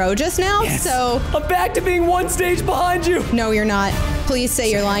 times in a row just now, so. I'm back to being one stage behind you. No, you're not. Please say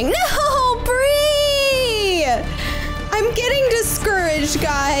you're lying. No, Bri! I'm getting discouraged,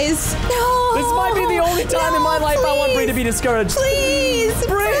 guys. No. This might be the only time in my life I want Bri to be discouraged. Please,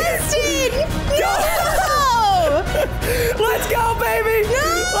 Bri. Preston. No. Let's go, baby. No.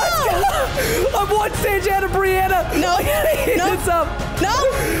 Let's go. I'm one stage out of Brianna. No. This up. No.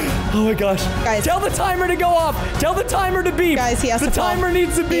 Oh my gosh. Guys. Tell the timer to go off. Tell the timer to beep. Guys, he has to fall. The timer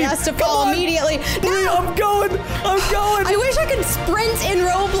needs to beep. He has to fall immediately. No! I'm going. I wish I could sprint in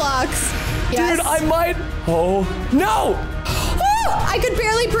Roblox. Yes. Dude, I might. Oh, no. I could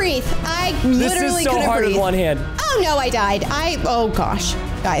barely breathe. I literally couldn't breathe. This is so hard with one hand. Oh no, I died. Oh gosh.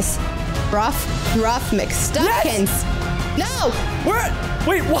 Guys. Rough McStuffins. Yes. No.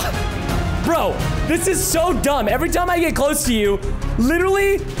 Wait, what? Bro, this is so dumb. Every time I get close to you,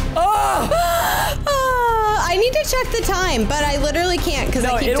 literally, I need to check the time, but I literally can't because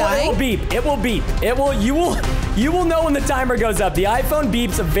I keep dying. It will beep. It will beep. You will know when the timer goes up. The iPhone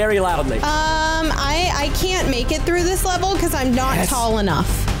beeps very loudly. I can't make it through this level because I'm not tall enough.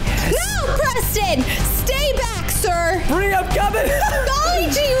 Yes. No, Preston! Stay back, sir! Bring up coming! Golly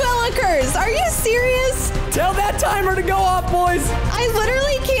gee willikers! Are you serious? Tell that timer to go off, boys! I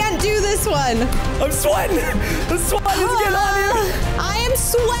literally can't do this one. I'm sweating! The sweat is getting on here! I am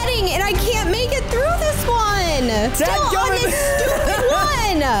sweating and I can't make it through this one! Still on this stupid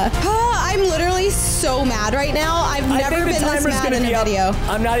one! I'm literally so mad right now. I've never been this mad in a video.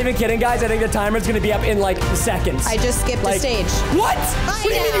 I'm not even kidding, guys. I think the timer's gonna be up in like seconds. I just skipped a stage. What? What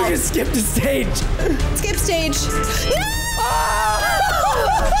do you mean you just skipped a stage? Skip stage. No!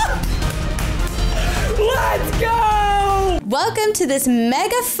 Let's go! Welcome to this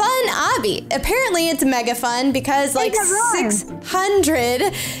mega fun obby. Apparently it's mega fun because like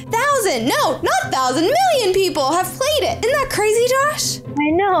 600,000, no, not 1,000 million people have played it. Isn't that crazy, Josh? I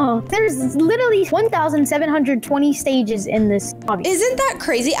know. There's literally 1,720 stages in this obby. Isn't that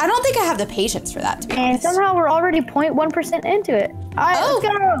crazy? I don't think I have the patience for that, to be honest. And somehow we're already 0.1% into it. All right, let's go.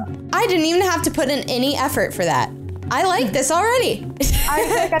 I didn't even have to put in any effort for that. I like this already. I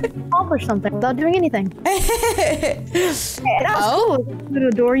think I can accomplish something without doing anything. Hey, that's cool. Through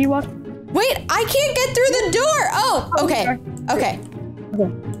the door you walked. Wait, I can't get through the door. Oh, okay. Okay.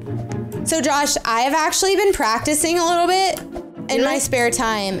 So Josh, I have actually been practicing a little bit in my spare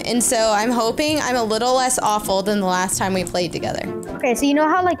time. And so I'm hoping I'm a little less awful than the last time we played together. Okay, so you know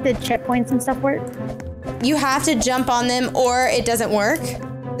how like the checkpoints and stuff work? You have to jump on them or it doesn't work?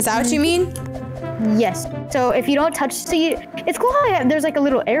 Is that what you mean? Yes. So if you don't touch, see, it's cool how there's like a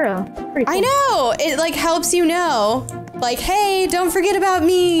little arrow. Pretty cool. I know. It like helps you know, like, hey, don't forget about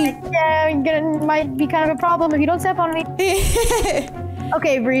me. Yeah, might be kind of a problem if you don't step on me.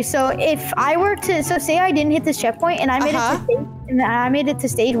 Okay, Bree. So if I were to, say I didn't hit this checkpoint and I made it to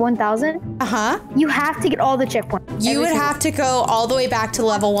stage 1,000. You have to get all the checkpoints. You would have to go all the way back to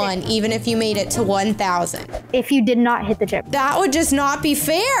level 1, even if you made it to 1,000. If you did not hit the checkpoint. That would just not be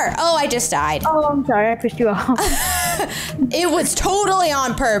fair. Oh, I just died. Oh, I'm sorry. I pushed you off. It was totally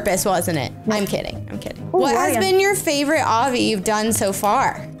on purpose, wasn't it? I'm kidding. I'm kidding. Ooh, what has been your favorite obby you've done so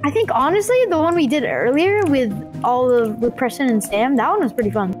far? I think honestly, the one we did earlier with Preston and Sam, that one was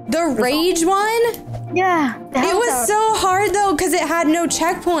pretty fun. The rage one? Yeah. It was so hard though, because it had no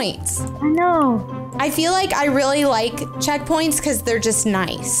checkpoints. I know. I feel like I really like checkpoints because they're just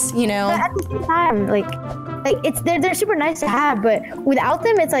nice, you know? But at the same time, like they're super nice to have, but without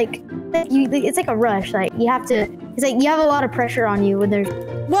them, it's like a rush. Like you have a lot of pressure on you when there's.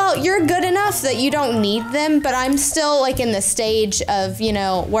 Well, you're good enough that you don't need them, but I'm still like in the stage of, you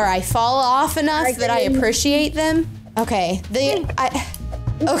know, where I fall off enough that I appreciate them. Okay,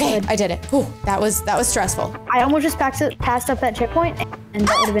 okay, I did it. Whew, that was stressful. I almost just passed up that checkpoint, and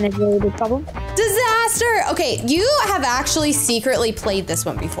that would have been a really big problem. Disaster! Okay, you have actually secretly played this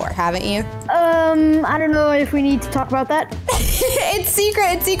one before, haven't you? I don't know if we need to talk about that. It's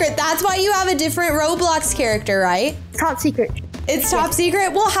secret. That's why you have a different Roblox character, right? Top secret. It's top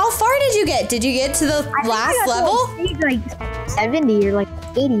secret? Well, how far did you get? Did you get to the last level? Like 70 or like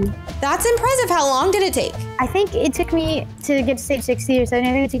 80. That's impressive. How long did it take? I think it took me to get to stage 60 or 70.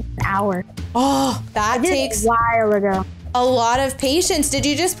 I think it took an hour. Oh, that takes a while ago. A lot of patience. Did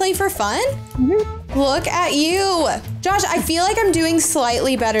you just play for fun? Look at you. Josh, I feel like I'm doing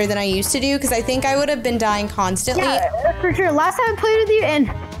slightly better than I used to do because I think I would have been dying constantly. Yeah, for sure. Last time I played with you,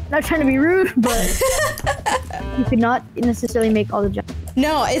 and not trying to be rude, but you could not necessarily make all the jumps.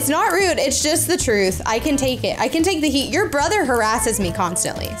 No, it's not rude. It's just the truth. I can take it. I can take the heat. Your brother harasses me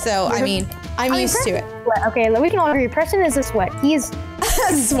constantly. So, I mean, I'm used to it. Okay, we can all agree. Preston is a sweat. He's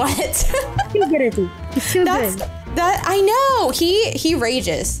a sweat. Too good at it. He's too good. I know. He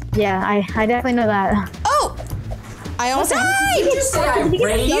rages. Yeah, I definitely know that. Oh! I almost died! Did you just say I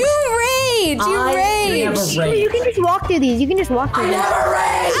rage? You rage! You rage! You can just walk through these. You can just walk through these. I never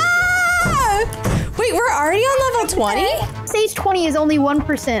rage! Ah! Wait, we're already on level 20? stage 20 is only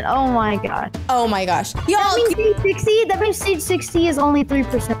 1%. Oh my god. Oh my gosh. Y'all, that means stage 60 is only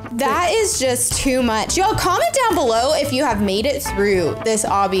 3%. That is just too much. Y'all, comment down below if you have made it through this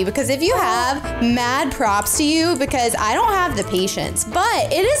obby, because if you have, mad props to you, because I don't have the patience.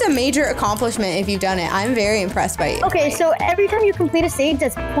 But it is a major accomplishment if you've done it. I'm very impressed by you. Okay, so every time you complete a stage,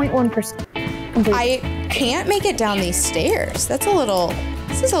 that's 0.1%. I can't make it down these stairs. This is a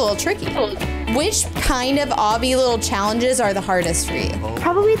little tricky. Which kind of obby little challenges are the hardest for you?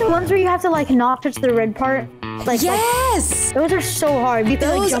 Probably the ones where you have to like not touch the red part. Yes! Those are so hard. You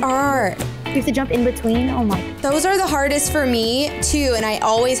have to jump in between. Oh my. Those are the hardest for me too, and I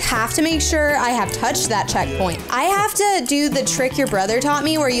always have to make sure I have touched that checkpoint. I have to do the trick your brother taught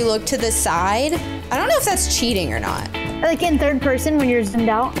me where you look to the side. I don't know if that's cheating or not. Like in third person when you're zoomed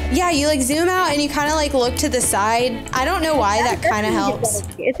out? Yeah, you like zoom out and you kind of like look to the side. I don't know why that kind of helps.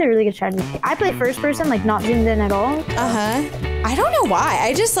 It's a really good strategy. I play first person, like not zoomed in at all. I don't know why.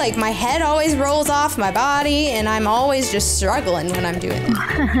 I just like, my head always rolls off my body and I'm always just struggling when I'm doing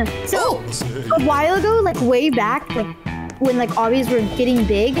it. So, a while ago, like way back, like when like obbies were getting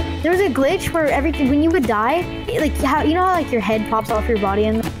big, there was a glitch where when you would die, like how you know how like your head pops off your body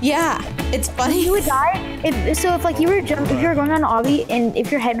and yeah, it's funny. When you would die, if you were going on an obby and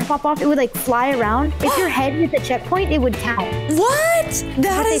if your head would pop off, it would like fly around. If your head hit the checkpoint, it would count. What?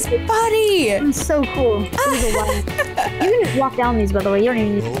 That is funny. It's so cool. It was a wild. You can just walk down these, by the way. You don't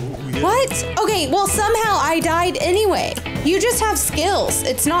even need What? Okay, well somehow I died anyway. You just have skills.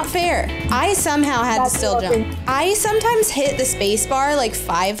 It's not fair. I somehow had to still jump. I sometimes hit the space bar like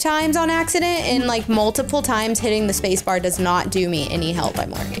 5 times on accident, and like multiple times hitting the space bar does not do me any help,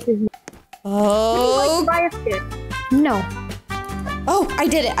 I'm learning. Oh. No. Oh, I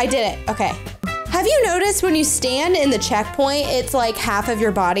did it. Okay. Have you noticed when you stand in the checkpoint, it's like half of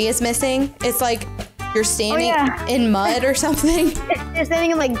your body is missing? It's like you're standing in mud or something. You're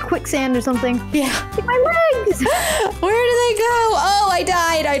standing in like quicksand or something. Yeah. Like my legs. Where do they go? Oh, I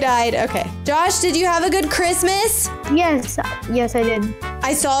died. Okay. Josh, did you have a good Christmas? Yes, I did.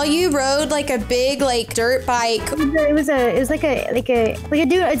 I saw you rode like a big like dirt bike. It was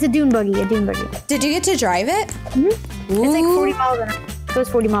a dune buggy. Did you get to drive it? Mm-hmm. It's like 40 miles an hour. It goes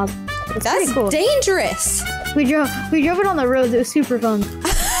 40 miles. That's cool. Dangerous. We drove it on the roads. It was super fun.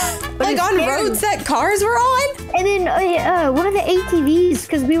 Like on roads that cars were on? And then one of the ATVs,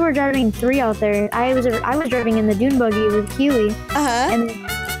 because we were driving 3 out there. I was driving in the dune buggy with Keely. And then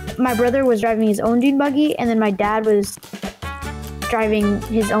my brother was driving his own dune buggy, and then my dad was driving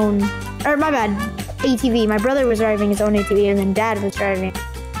his own, or my bad, ATV. My brother was driving his own ATV, and then dad was driving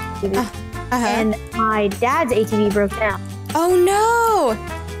ATV. And my dad's ATV broke down. Oh no!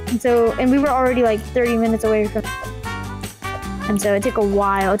 And we were already like 30 minutes away from. And so it took a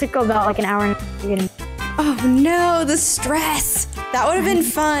while. It took about like an hour and a half to get him. Oh no, the stress. That would have been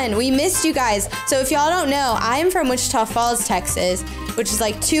fun. We missed you guys. So if y'all don't know, I'm from Wichita Falls, Texas, which is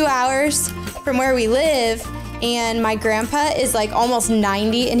like 2 hours from where we live. And my grandpa is like almost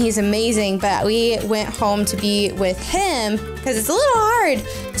 90 and he's amazing, but we went home to be with him because it's a little hard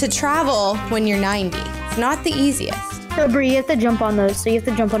to travel when you're 90. It's not the easiest. So Bri, you have to jump on those. So you have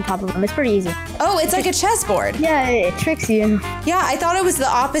to jump on top of them. It's pretty easy. Oh, it's like a chessboard. Yeah, it tricks you. Yeah, I thought it was the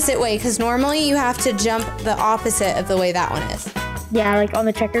opposite way because normally you have to jump the opposite of the way that one is. Yeah, like on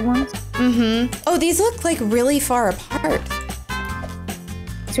the checkered ones. Mm-hmm. Oh, these look like really far apart.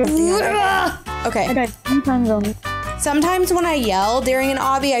 Okay. I died 3 times only. Sometimes when I yell during an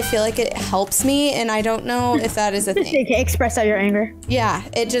obby, I feel like it helps me, and I don't know if that is a thing. To express out your anger. Yeah,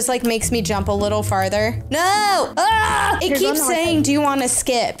 it just like makes me jump a little farther. No! Ah! It keeps saying, do you want to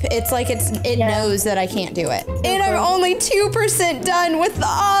skip? It's like it knows that I can't do it. And I'm only 2% done with the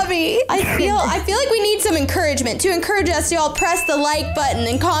obby. I feel like we need some encouragement. To encourage us, y'all press the like button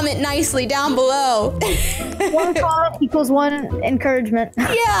and comment nicely down below. 1 comment equals 1 encouragement.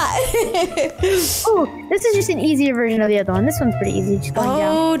 Yeah. Oh, this is just an easier version of the other one. This one's pretty easy. Just going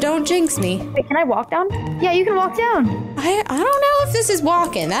down. Oh, don't jinx me. Wait, can I walk down? Yeah, you can walk down. I don't know if this is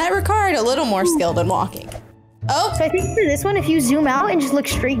walking. That required a little more skill than walking. Oh. So I think for this one, if you zoom out and just look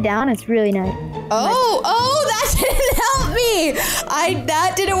straight down, it's really nice. Oh, that didn't help me.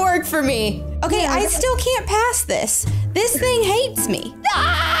 That didn't work for me. Okay, I still can't pass this. This thing hates me.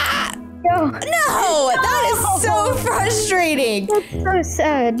 Ah! No, that is so frustrating. That's so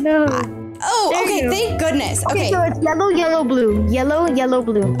sad. No. Oh, okay, thank goodness. Okay, so it's yellow, yellow, blue. Yellow, yellow,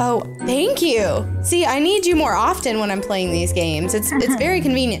 blue. Oh, thank you. See, I need you more often when I'm playing these games. It's very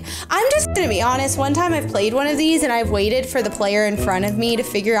convenient. I'm just gonna be honest, one time I've played one of these and I've waited for the player in front of me to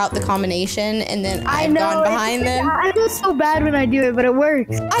figure out the combination and then I've gone behind them. I feel so bad when I do it, but it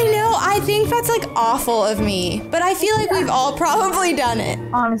works. I know, I think that's like awful of me, but I feel like we've all probably done it.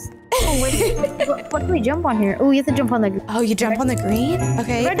 Honestly. Oh, wait, what do we jump on here? Oh, you have to jump on the green. Oh, you jump on the green?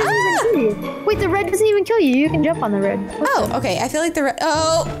 Okay. Red doesn't even kill you. Wait, the red doesn't even kill you. You can jump on the red. Oh, okay. I feel like the red.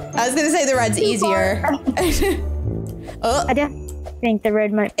 Oh, I was gonna say the red's easier. Oh. I think the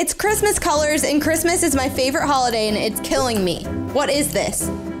red might. It's Christmas colors, and Christmas is my favorite holiday, and it's killing me. What is this?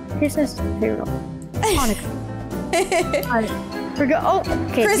 Christmas hero. Hanukkah. Oh,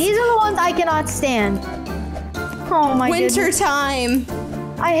 okay. These are the ones I cannot stand. Oh my goodness. Winter time.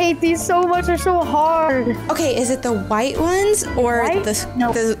 I hate these so much. They're so hard. Okay, is it the white ones or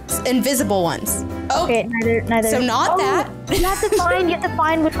the invisible ones? Oh, okay, neither. So not that. You have to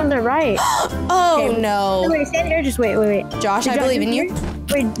find which ones are right. Oh okay, no. Wait, stand here. Just wait. Josh, I believe in you.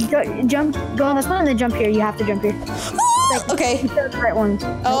 Wait, jump. Go on this one and then jump here. You have to jump here. Okay. The right ones.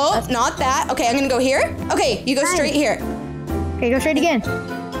 Oh, not that. Okay, I'm gonna go here. Okay, you go straight here. Okay, go straight again.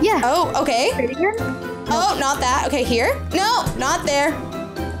 Yeah. Oh, okay. Straight again. Oh, not that. Okay, here. No, not there.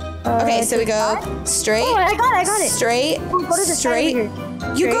 Okay, so we go straight. Oh, I got it. Straight. Go to the straight. Here.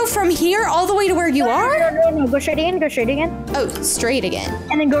 You go from here all the way to where you are? No. Go straight again. Oh, straight again.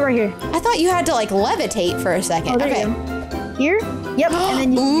 And then go right here. I thought you had to like levitate for a second. Oh, there okay. You go. Here? Yep. And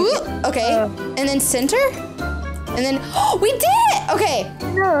then Ooh, okay. And then center? And then, oh, we did it! Okay.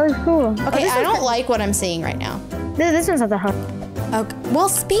 No, that's cool. Okay, I don't like what I'm seeing right now. This one's not that hard. Okay. Well,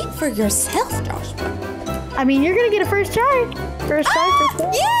 speak for yourself, Josh. I mean, you're gonna get a first try. First try.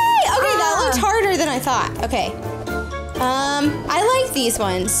 Yay! Okay, that looked harder than I thought. Okay. I like these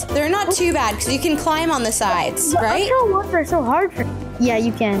ones. They're not too bad because you can climb on the sides, right? The uphill ones are so hard for me. Yeah,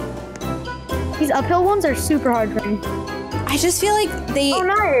 you can. These uphill ones are super hard for me. I just feel like they... Oh,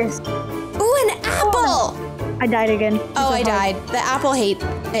 nice. Ooh, an apple! I died again. Oh, I died. The apple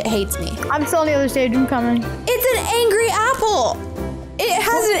hates me. I'm still on the other stage. I'm coming. It's an angry apple! It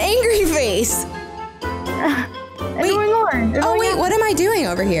has an angry face. Wait. Oh, wait, what am I doing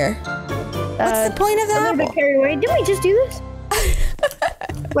over here? What's the point of the apple? Carried away. Didn't we just do this?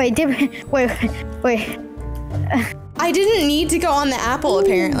 Wait, wait. I didn't need to go on the apple,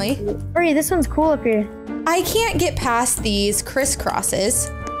 apparently. Hurry, this one's cool up here. I can't get past these crisscrosses.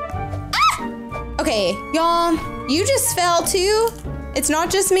 Ah! Okay, y'all, you just fell too. It's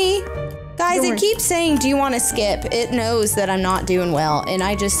not just me. Guys, it keeps saying, do you want to skip? It knows that I'm not doing well, and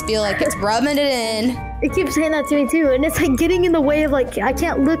I just feel like it's rubbing it in. It keeps saying that to me too, and it's like getting in the way of like, I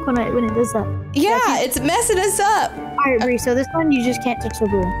can't look when it does that. Yeah, it's messing us up. All right, Bree, so this one, you just can't touch the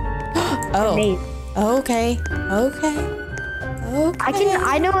blue. Oh, okay.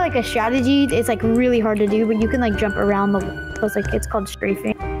 I know like a strategy, it's like really hard to do, but you can like jump around the, it's called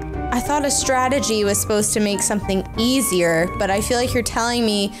strafing. I thought a strategy was supposed to make something easier, but I feel like you're telling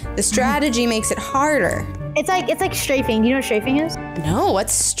me the strategy makes it harder. It's like strafing. Do you know what strafing is? No,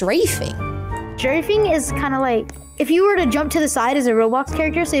 what's strafing? Strafing is kind of like if you were to jump to the side as a Roblox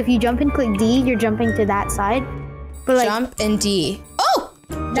character. So if you jump and click D, you're jumping to that side. But like jump and D. Oh,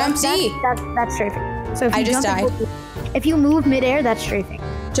 jump D. That's strafing. So if you I just died. If you move midair, that's strafing.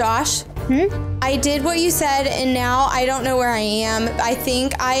 Josh, I did what you said, and now I don't know where I am. I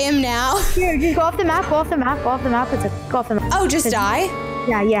think I am now. Here, just go off the map. Go off the map. Go off the map. Go off the map. Oh, just die?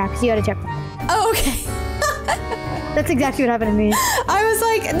 Yeah, because you gotta check. Oh, okay. That's exactly what happened to me. I was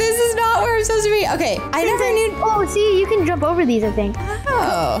like, this is not where I'm supposed to be. Okay, I never knew. Oh, see, you can jump over these, I think.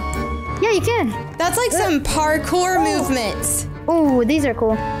 Oh. Yeah, you can. That's like some parkour movements. Oh, these are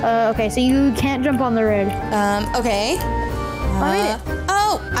cool. Okay, so you can't jump on the red. Okay. I made it.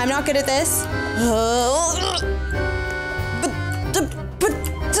 Oh, I'm not good at this.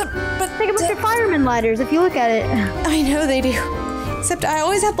 Think about your fireman ladders if you look at it. I know they do. Except I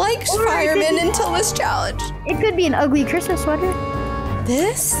always have liked firemen until this challenge. It could be an ugly Christmas sweater.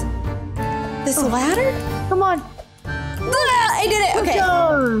 This ladder? Come on. I did it. Okay.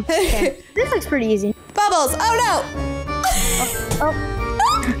 Okay. This looks pretty easy. Bubbles. Oh no. Oh.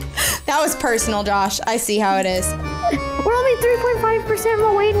 That was personal, Josh. I see how it is. We're only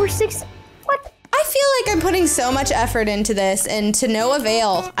 3.5% away and we're 6. What? I feel like I'm putting so much effort into this and to no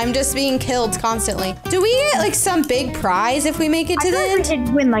avail. I'm just being killed constantly. Do we get like some big prize if we make it to the end? We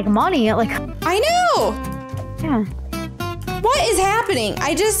could win like money. I know. Yeah. What is happening?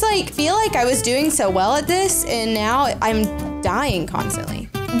 I just like feel like I was doing so well at this and now I'm dying constantly.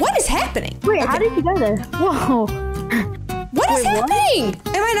 What is happening? Wait, how did you go there? Whoa. What is happening?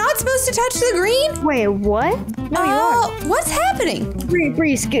 Am I I not supposed to touch the green? Wait, what? No, you are. What's happening?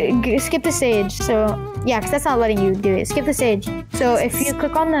 Bree, skip the stage. So, yeah, because that's not letting you do it. Skip the stage. So if you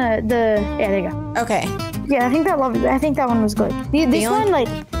click on yeah, there you go. Okay. Yeah, I think that one was good. This one, like,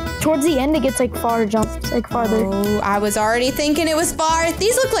 towards the end, it gets like far jumps, like farther. Oh, I was already thinking it was far.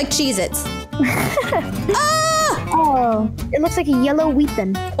 These look like Cheez-Its. Oh, it looks like a yellow wheat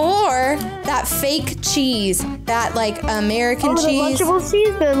then. Or that fake cheese, that like American cheese. The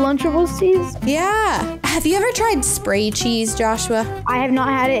Lunchables cheese. Yeah. Have you ever tried spray cheese, Joshua? I have not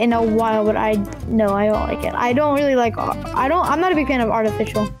had it in a while, but I don't like it. I don't really like. I'm not a big fan of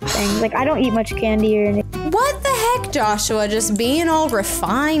artificial things. Like I don't eat much candy or anything. What the heck, Joshua? Just being all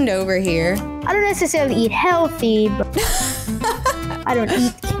refined over here. I don't necessarily eat healthy, but I don't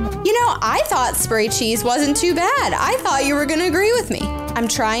eat. You know, I thought spray cheese wasn't too bad. I thought you were gonna agree with me. I'm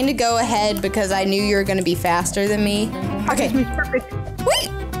trying to go ahead because I knew you were gonna be faster than me. Okay. Perfect. Wait.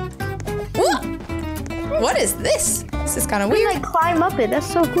 What is this? This is kind of We weird. like climb up it. That's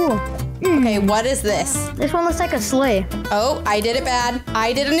so cool. Okay, what is this? This one looks like a sleigh. Oh, I did it bad.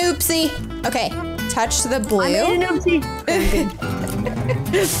 I did an oopsie. Okay, touch the blue. I made an oopsie.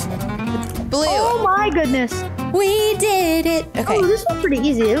 Blue. Oh my goodness. We did it. Okay. Oh, this one's pretty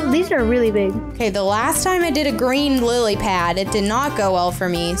easy. These are really big. Okay, the last time I did a green lily pad, it did not go well for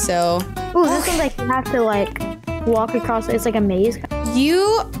me, so. Ooh, this one's like you have to like walk across. It's like a maze.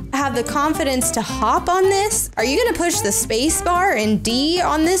 You have the confidence to hop on this? Are you gonna push the space bar and D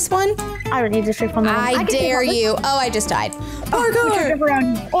on this one? I don't need to shift on that one. I dare you. Oh, I just died.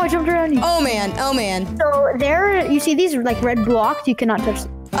 Parkour! I jumped around you. Oh man, oh man. So there, you see these like red blocks, you cannot touch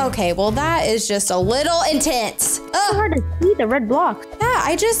them. Okay, well that is just a little intense. It's Ugh. hard to see the red blocks. Yeah,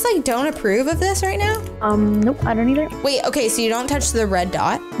 I just like don't approve of this right now. Nope, I don't either. Wait, okay, so you don't touch the red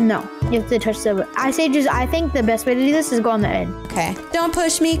dot? No, you have to touch the, I think the best way to do this is go on the edge. Okay. Don't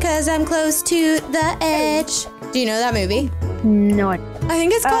push me cause I'm close to the edge. Do you know that movie? No, I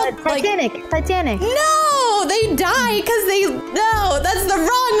think it's called Titanic. No, they die because no, that's the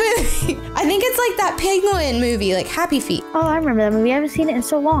wrong movie. I think it's like that penguin movie, like Happy Feet. Oh, I remember that movie. I haven't seen it in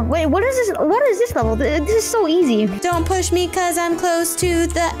so long. Wait, what is this? What is this level? This is so easy. Don't push me cause I'm close to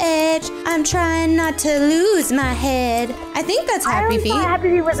the edge. I'm trying not to lose my head. I think that's Happy Feet. I thought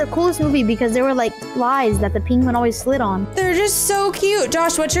Happy Feet was the coolest movie because there were like flies that the penguin always slid on. They're just so cute.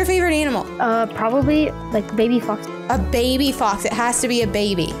 Josh, what's your favorite animal? Probably like baby fox. A baby fox. It has to be a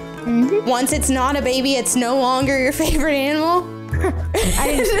baby. Mm-hmm. Once it's not a baby, it's no longer your favorite animal. I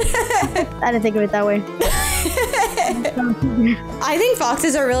didn't think of it that way. I think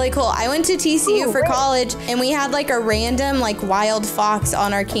foxes are really cool. I went to TCU for college and we had like a random like wild fox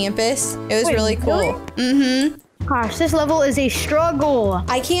on our campus. It was really cool. Really? Mm-hmm. Gosh, this level is a struggle.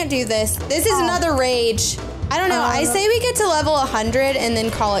 I can't do this. This is another rage. I don't know. I say we get to level 100 and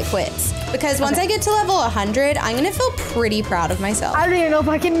then call it quits. Because once I get to level 100, I'm gonna feel pretty proud of myself. I don't even know if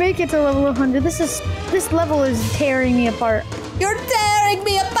I can make it to level 100. This level is tearing me apart. You're tearing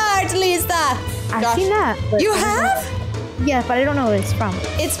me apart, Lisa. I've seen that. You have? Yeah, but I don't know what it's from.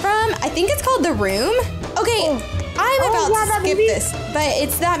 It's from, I think it's called The Room. Okay, I'm about to skip this, but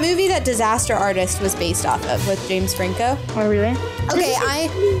it's that movie that Disaster Artist was based off of with James Franco. Oh, really? Okay, I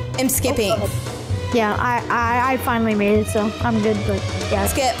am skipping. Yeah, I finally made it, so I'm good, but yeah.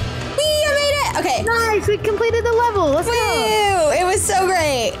 Skip. Whee, I made it! Okay. Nice, we completed the level. Let's go. It was so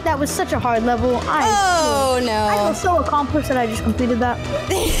great. That was such a hard level. Oh, no. I feel so accomplished that I just completed that.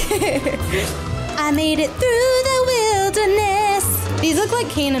 I made it through the wilderness. These look like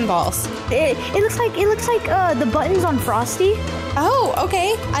cannonballs. It looks like the buttons on Frosty. Oh,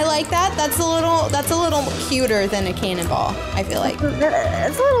 okay. I like that. That's a little cuter than a cannonball, I feel like.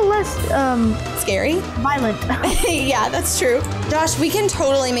 It's a little less scary? Violent. Yeah, that's true. Josh, we can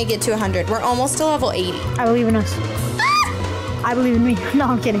totally make it to 100. We're almost to level 80. I believe in us. I believe in me. No,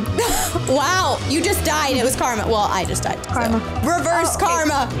 I'm kidding. Wow, you just died. It was karma. Well, I just died. Karma. So. Reverse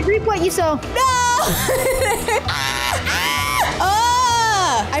karma. You reap what you sow. No!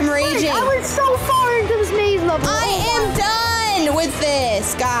 I'm raging. I went so far into this maze level. I am done with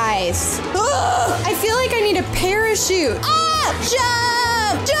this, guys. I feel like I need a parachute.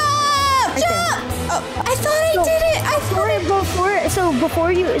 Jump! Jump! Jump! Oh, I thought I did it. I thought I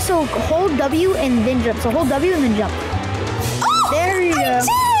So hold W and then jump. So hold W and then jump. Oh, there you go. I did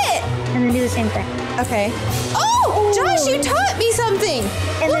it. And then do the same thing. Okay. Oh, Josh, you taught me something.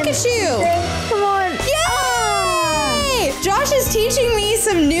 Look at you. Come on. Yay! Josh is teaching me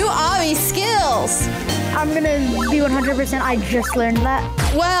some new Obby skills. I'm gonna be 100%. I just learned that.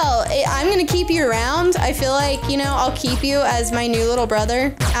 Well, I'm gonna keep you around. I feel like, you know, I'll keep you as my new little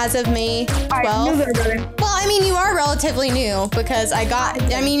brother as of May 12th. All right, new little brother. Well, I mean, you are relatively new because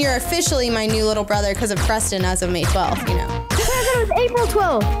you're officially my new little brother because of Preston as of May 12th, you know. I thought it was April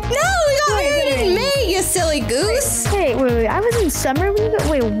 12th. No, we got married in May, you silly goose. Wait. I was in summer when you got.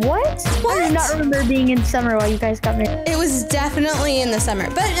 Wait, what? What? I do not remember being in summer while you guys got married. It was definitely in the summer.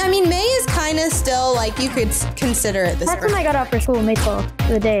 But, I mean, May is kind of still, like, you could consider it this That's when I got off for school, May 12th,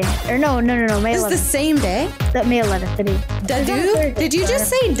 the day. Or no, May 11th. It's the same day? That May 11th, the day. Dadu? Did you just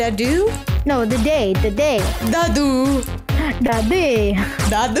say dadu? No, the day. Dadu. The day.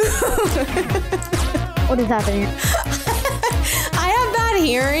 Dadu. What is happening? I have bad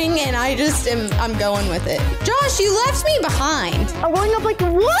hearing and I'm going with it. Josh, you left me behind. I'm going up like,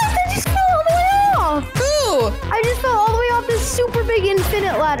 what? I just fell all the way off. Who? I just fell all the way off this super big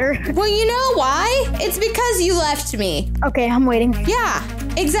infinite ladder. Well, you know why? It's because you left me. Okay, I'm waiting. Yeah,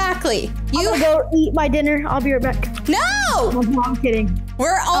 exactly. I'm gonna go eat my dinner. I'll be right back. No! I'm kidding.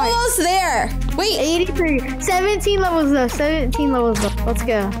 We're almost there. Wait. 83. 17 levels though. 17 levels though. Let's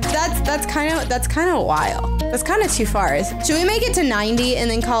go. That's kind of a while. That's kind of too far. Should we make it to 90 and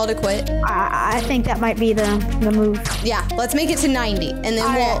then call it a quit? I think that might be the move. Yeah, let's make it to 90 and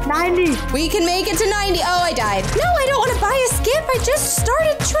then we'll 90. We can make it to 90. Oh, I died. No, I don't want to buy a skip. I just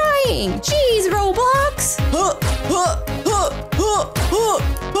started trying. Jeez, Roblox.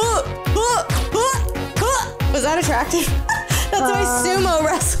 Was that attractive? That's my sumo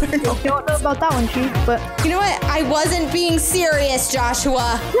wrestler. I don't know about that one, Chief, but you know what? I wasn't being serious,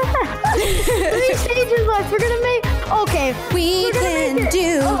 Joshua. 3 stages left. We're gonna make. Okay, we can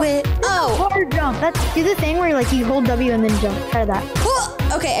do it. Oh, hard jump. Do the thing where like you hold W and then jump. Try that.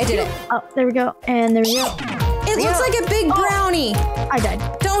 Okay, I did it. Oh, there we go. And there we go. It looks like a big brownie. I died.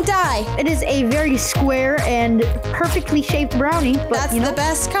 Don't die. It is a very square and perfectly shaped brownie. But, that's the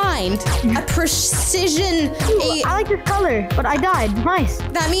best kind. A precision. I like this color, but I died. Nice.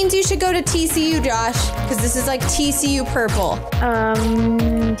 That means you should go to TCU, Josh, because this is like TCU purple.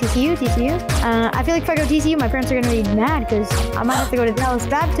 TCU. I feel like if I go TCU, my parents are gonna be mad because I might have to go to Dallas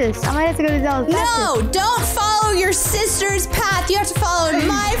Baptist. No, don't follow your sister's path. You have to follow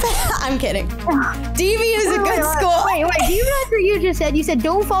my path. I'm kidding. DV is a good school. Wait. Do you remember you just said? You said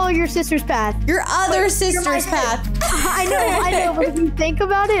don't follow your sister's path. Your other sister's path. I know. But if you think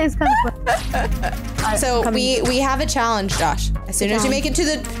about it, it's kind of fun. So we have a challenge, Josh. As soon as you make it to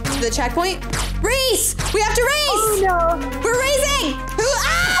the checkpoint, race. We have to race. Oh no. We're racing.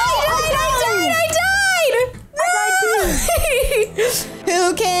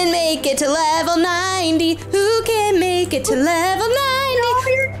 Who can make it to level 90? Who can make it to level 90? No,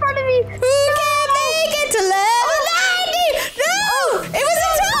 you're in front of me. Who can make it to level 90? No! It was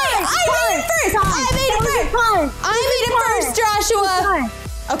a tie! I made it first, Joshua!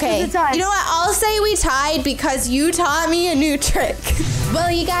 Okay, you know what? I'll say we tied because you taught me a new trick.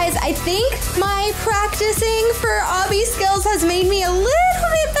 Well, you guys, I think my practicing for Obby skills has made me a little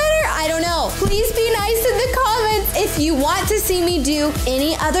bit better. I don't know. Please be nice in the comments. If you want to see me do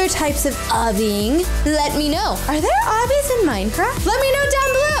any other types of obbying, let me know. Are there obbies in Minecraft? Let me know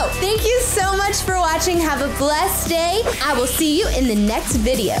down below. Thank you so much for watching. Have a blessed day. I will see you in the next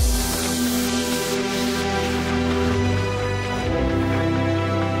video.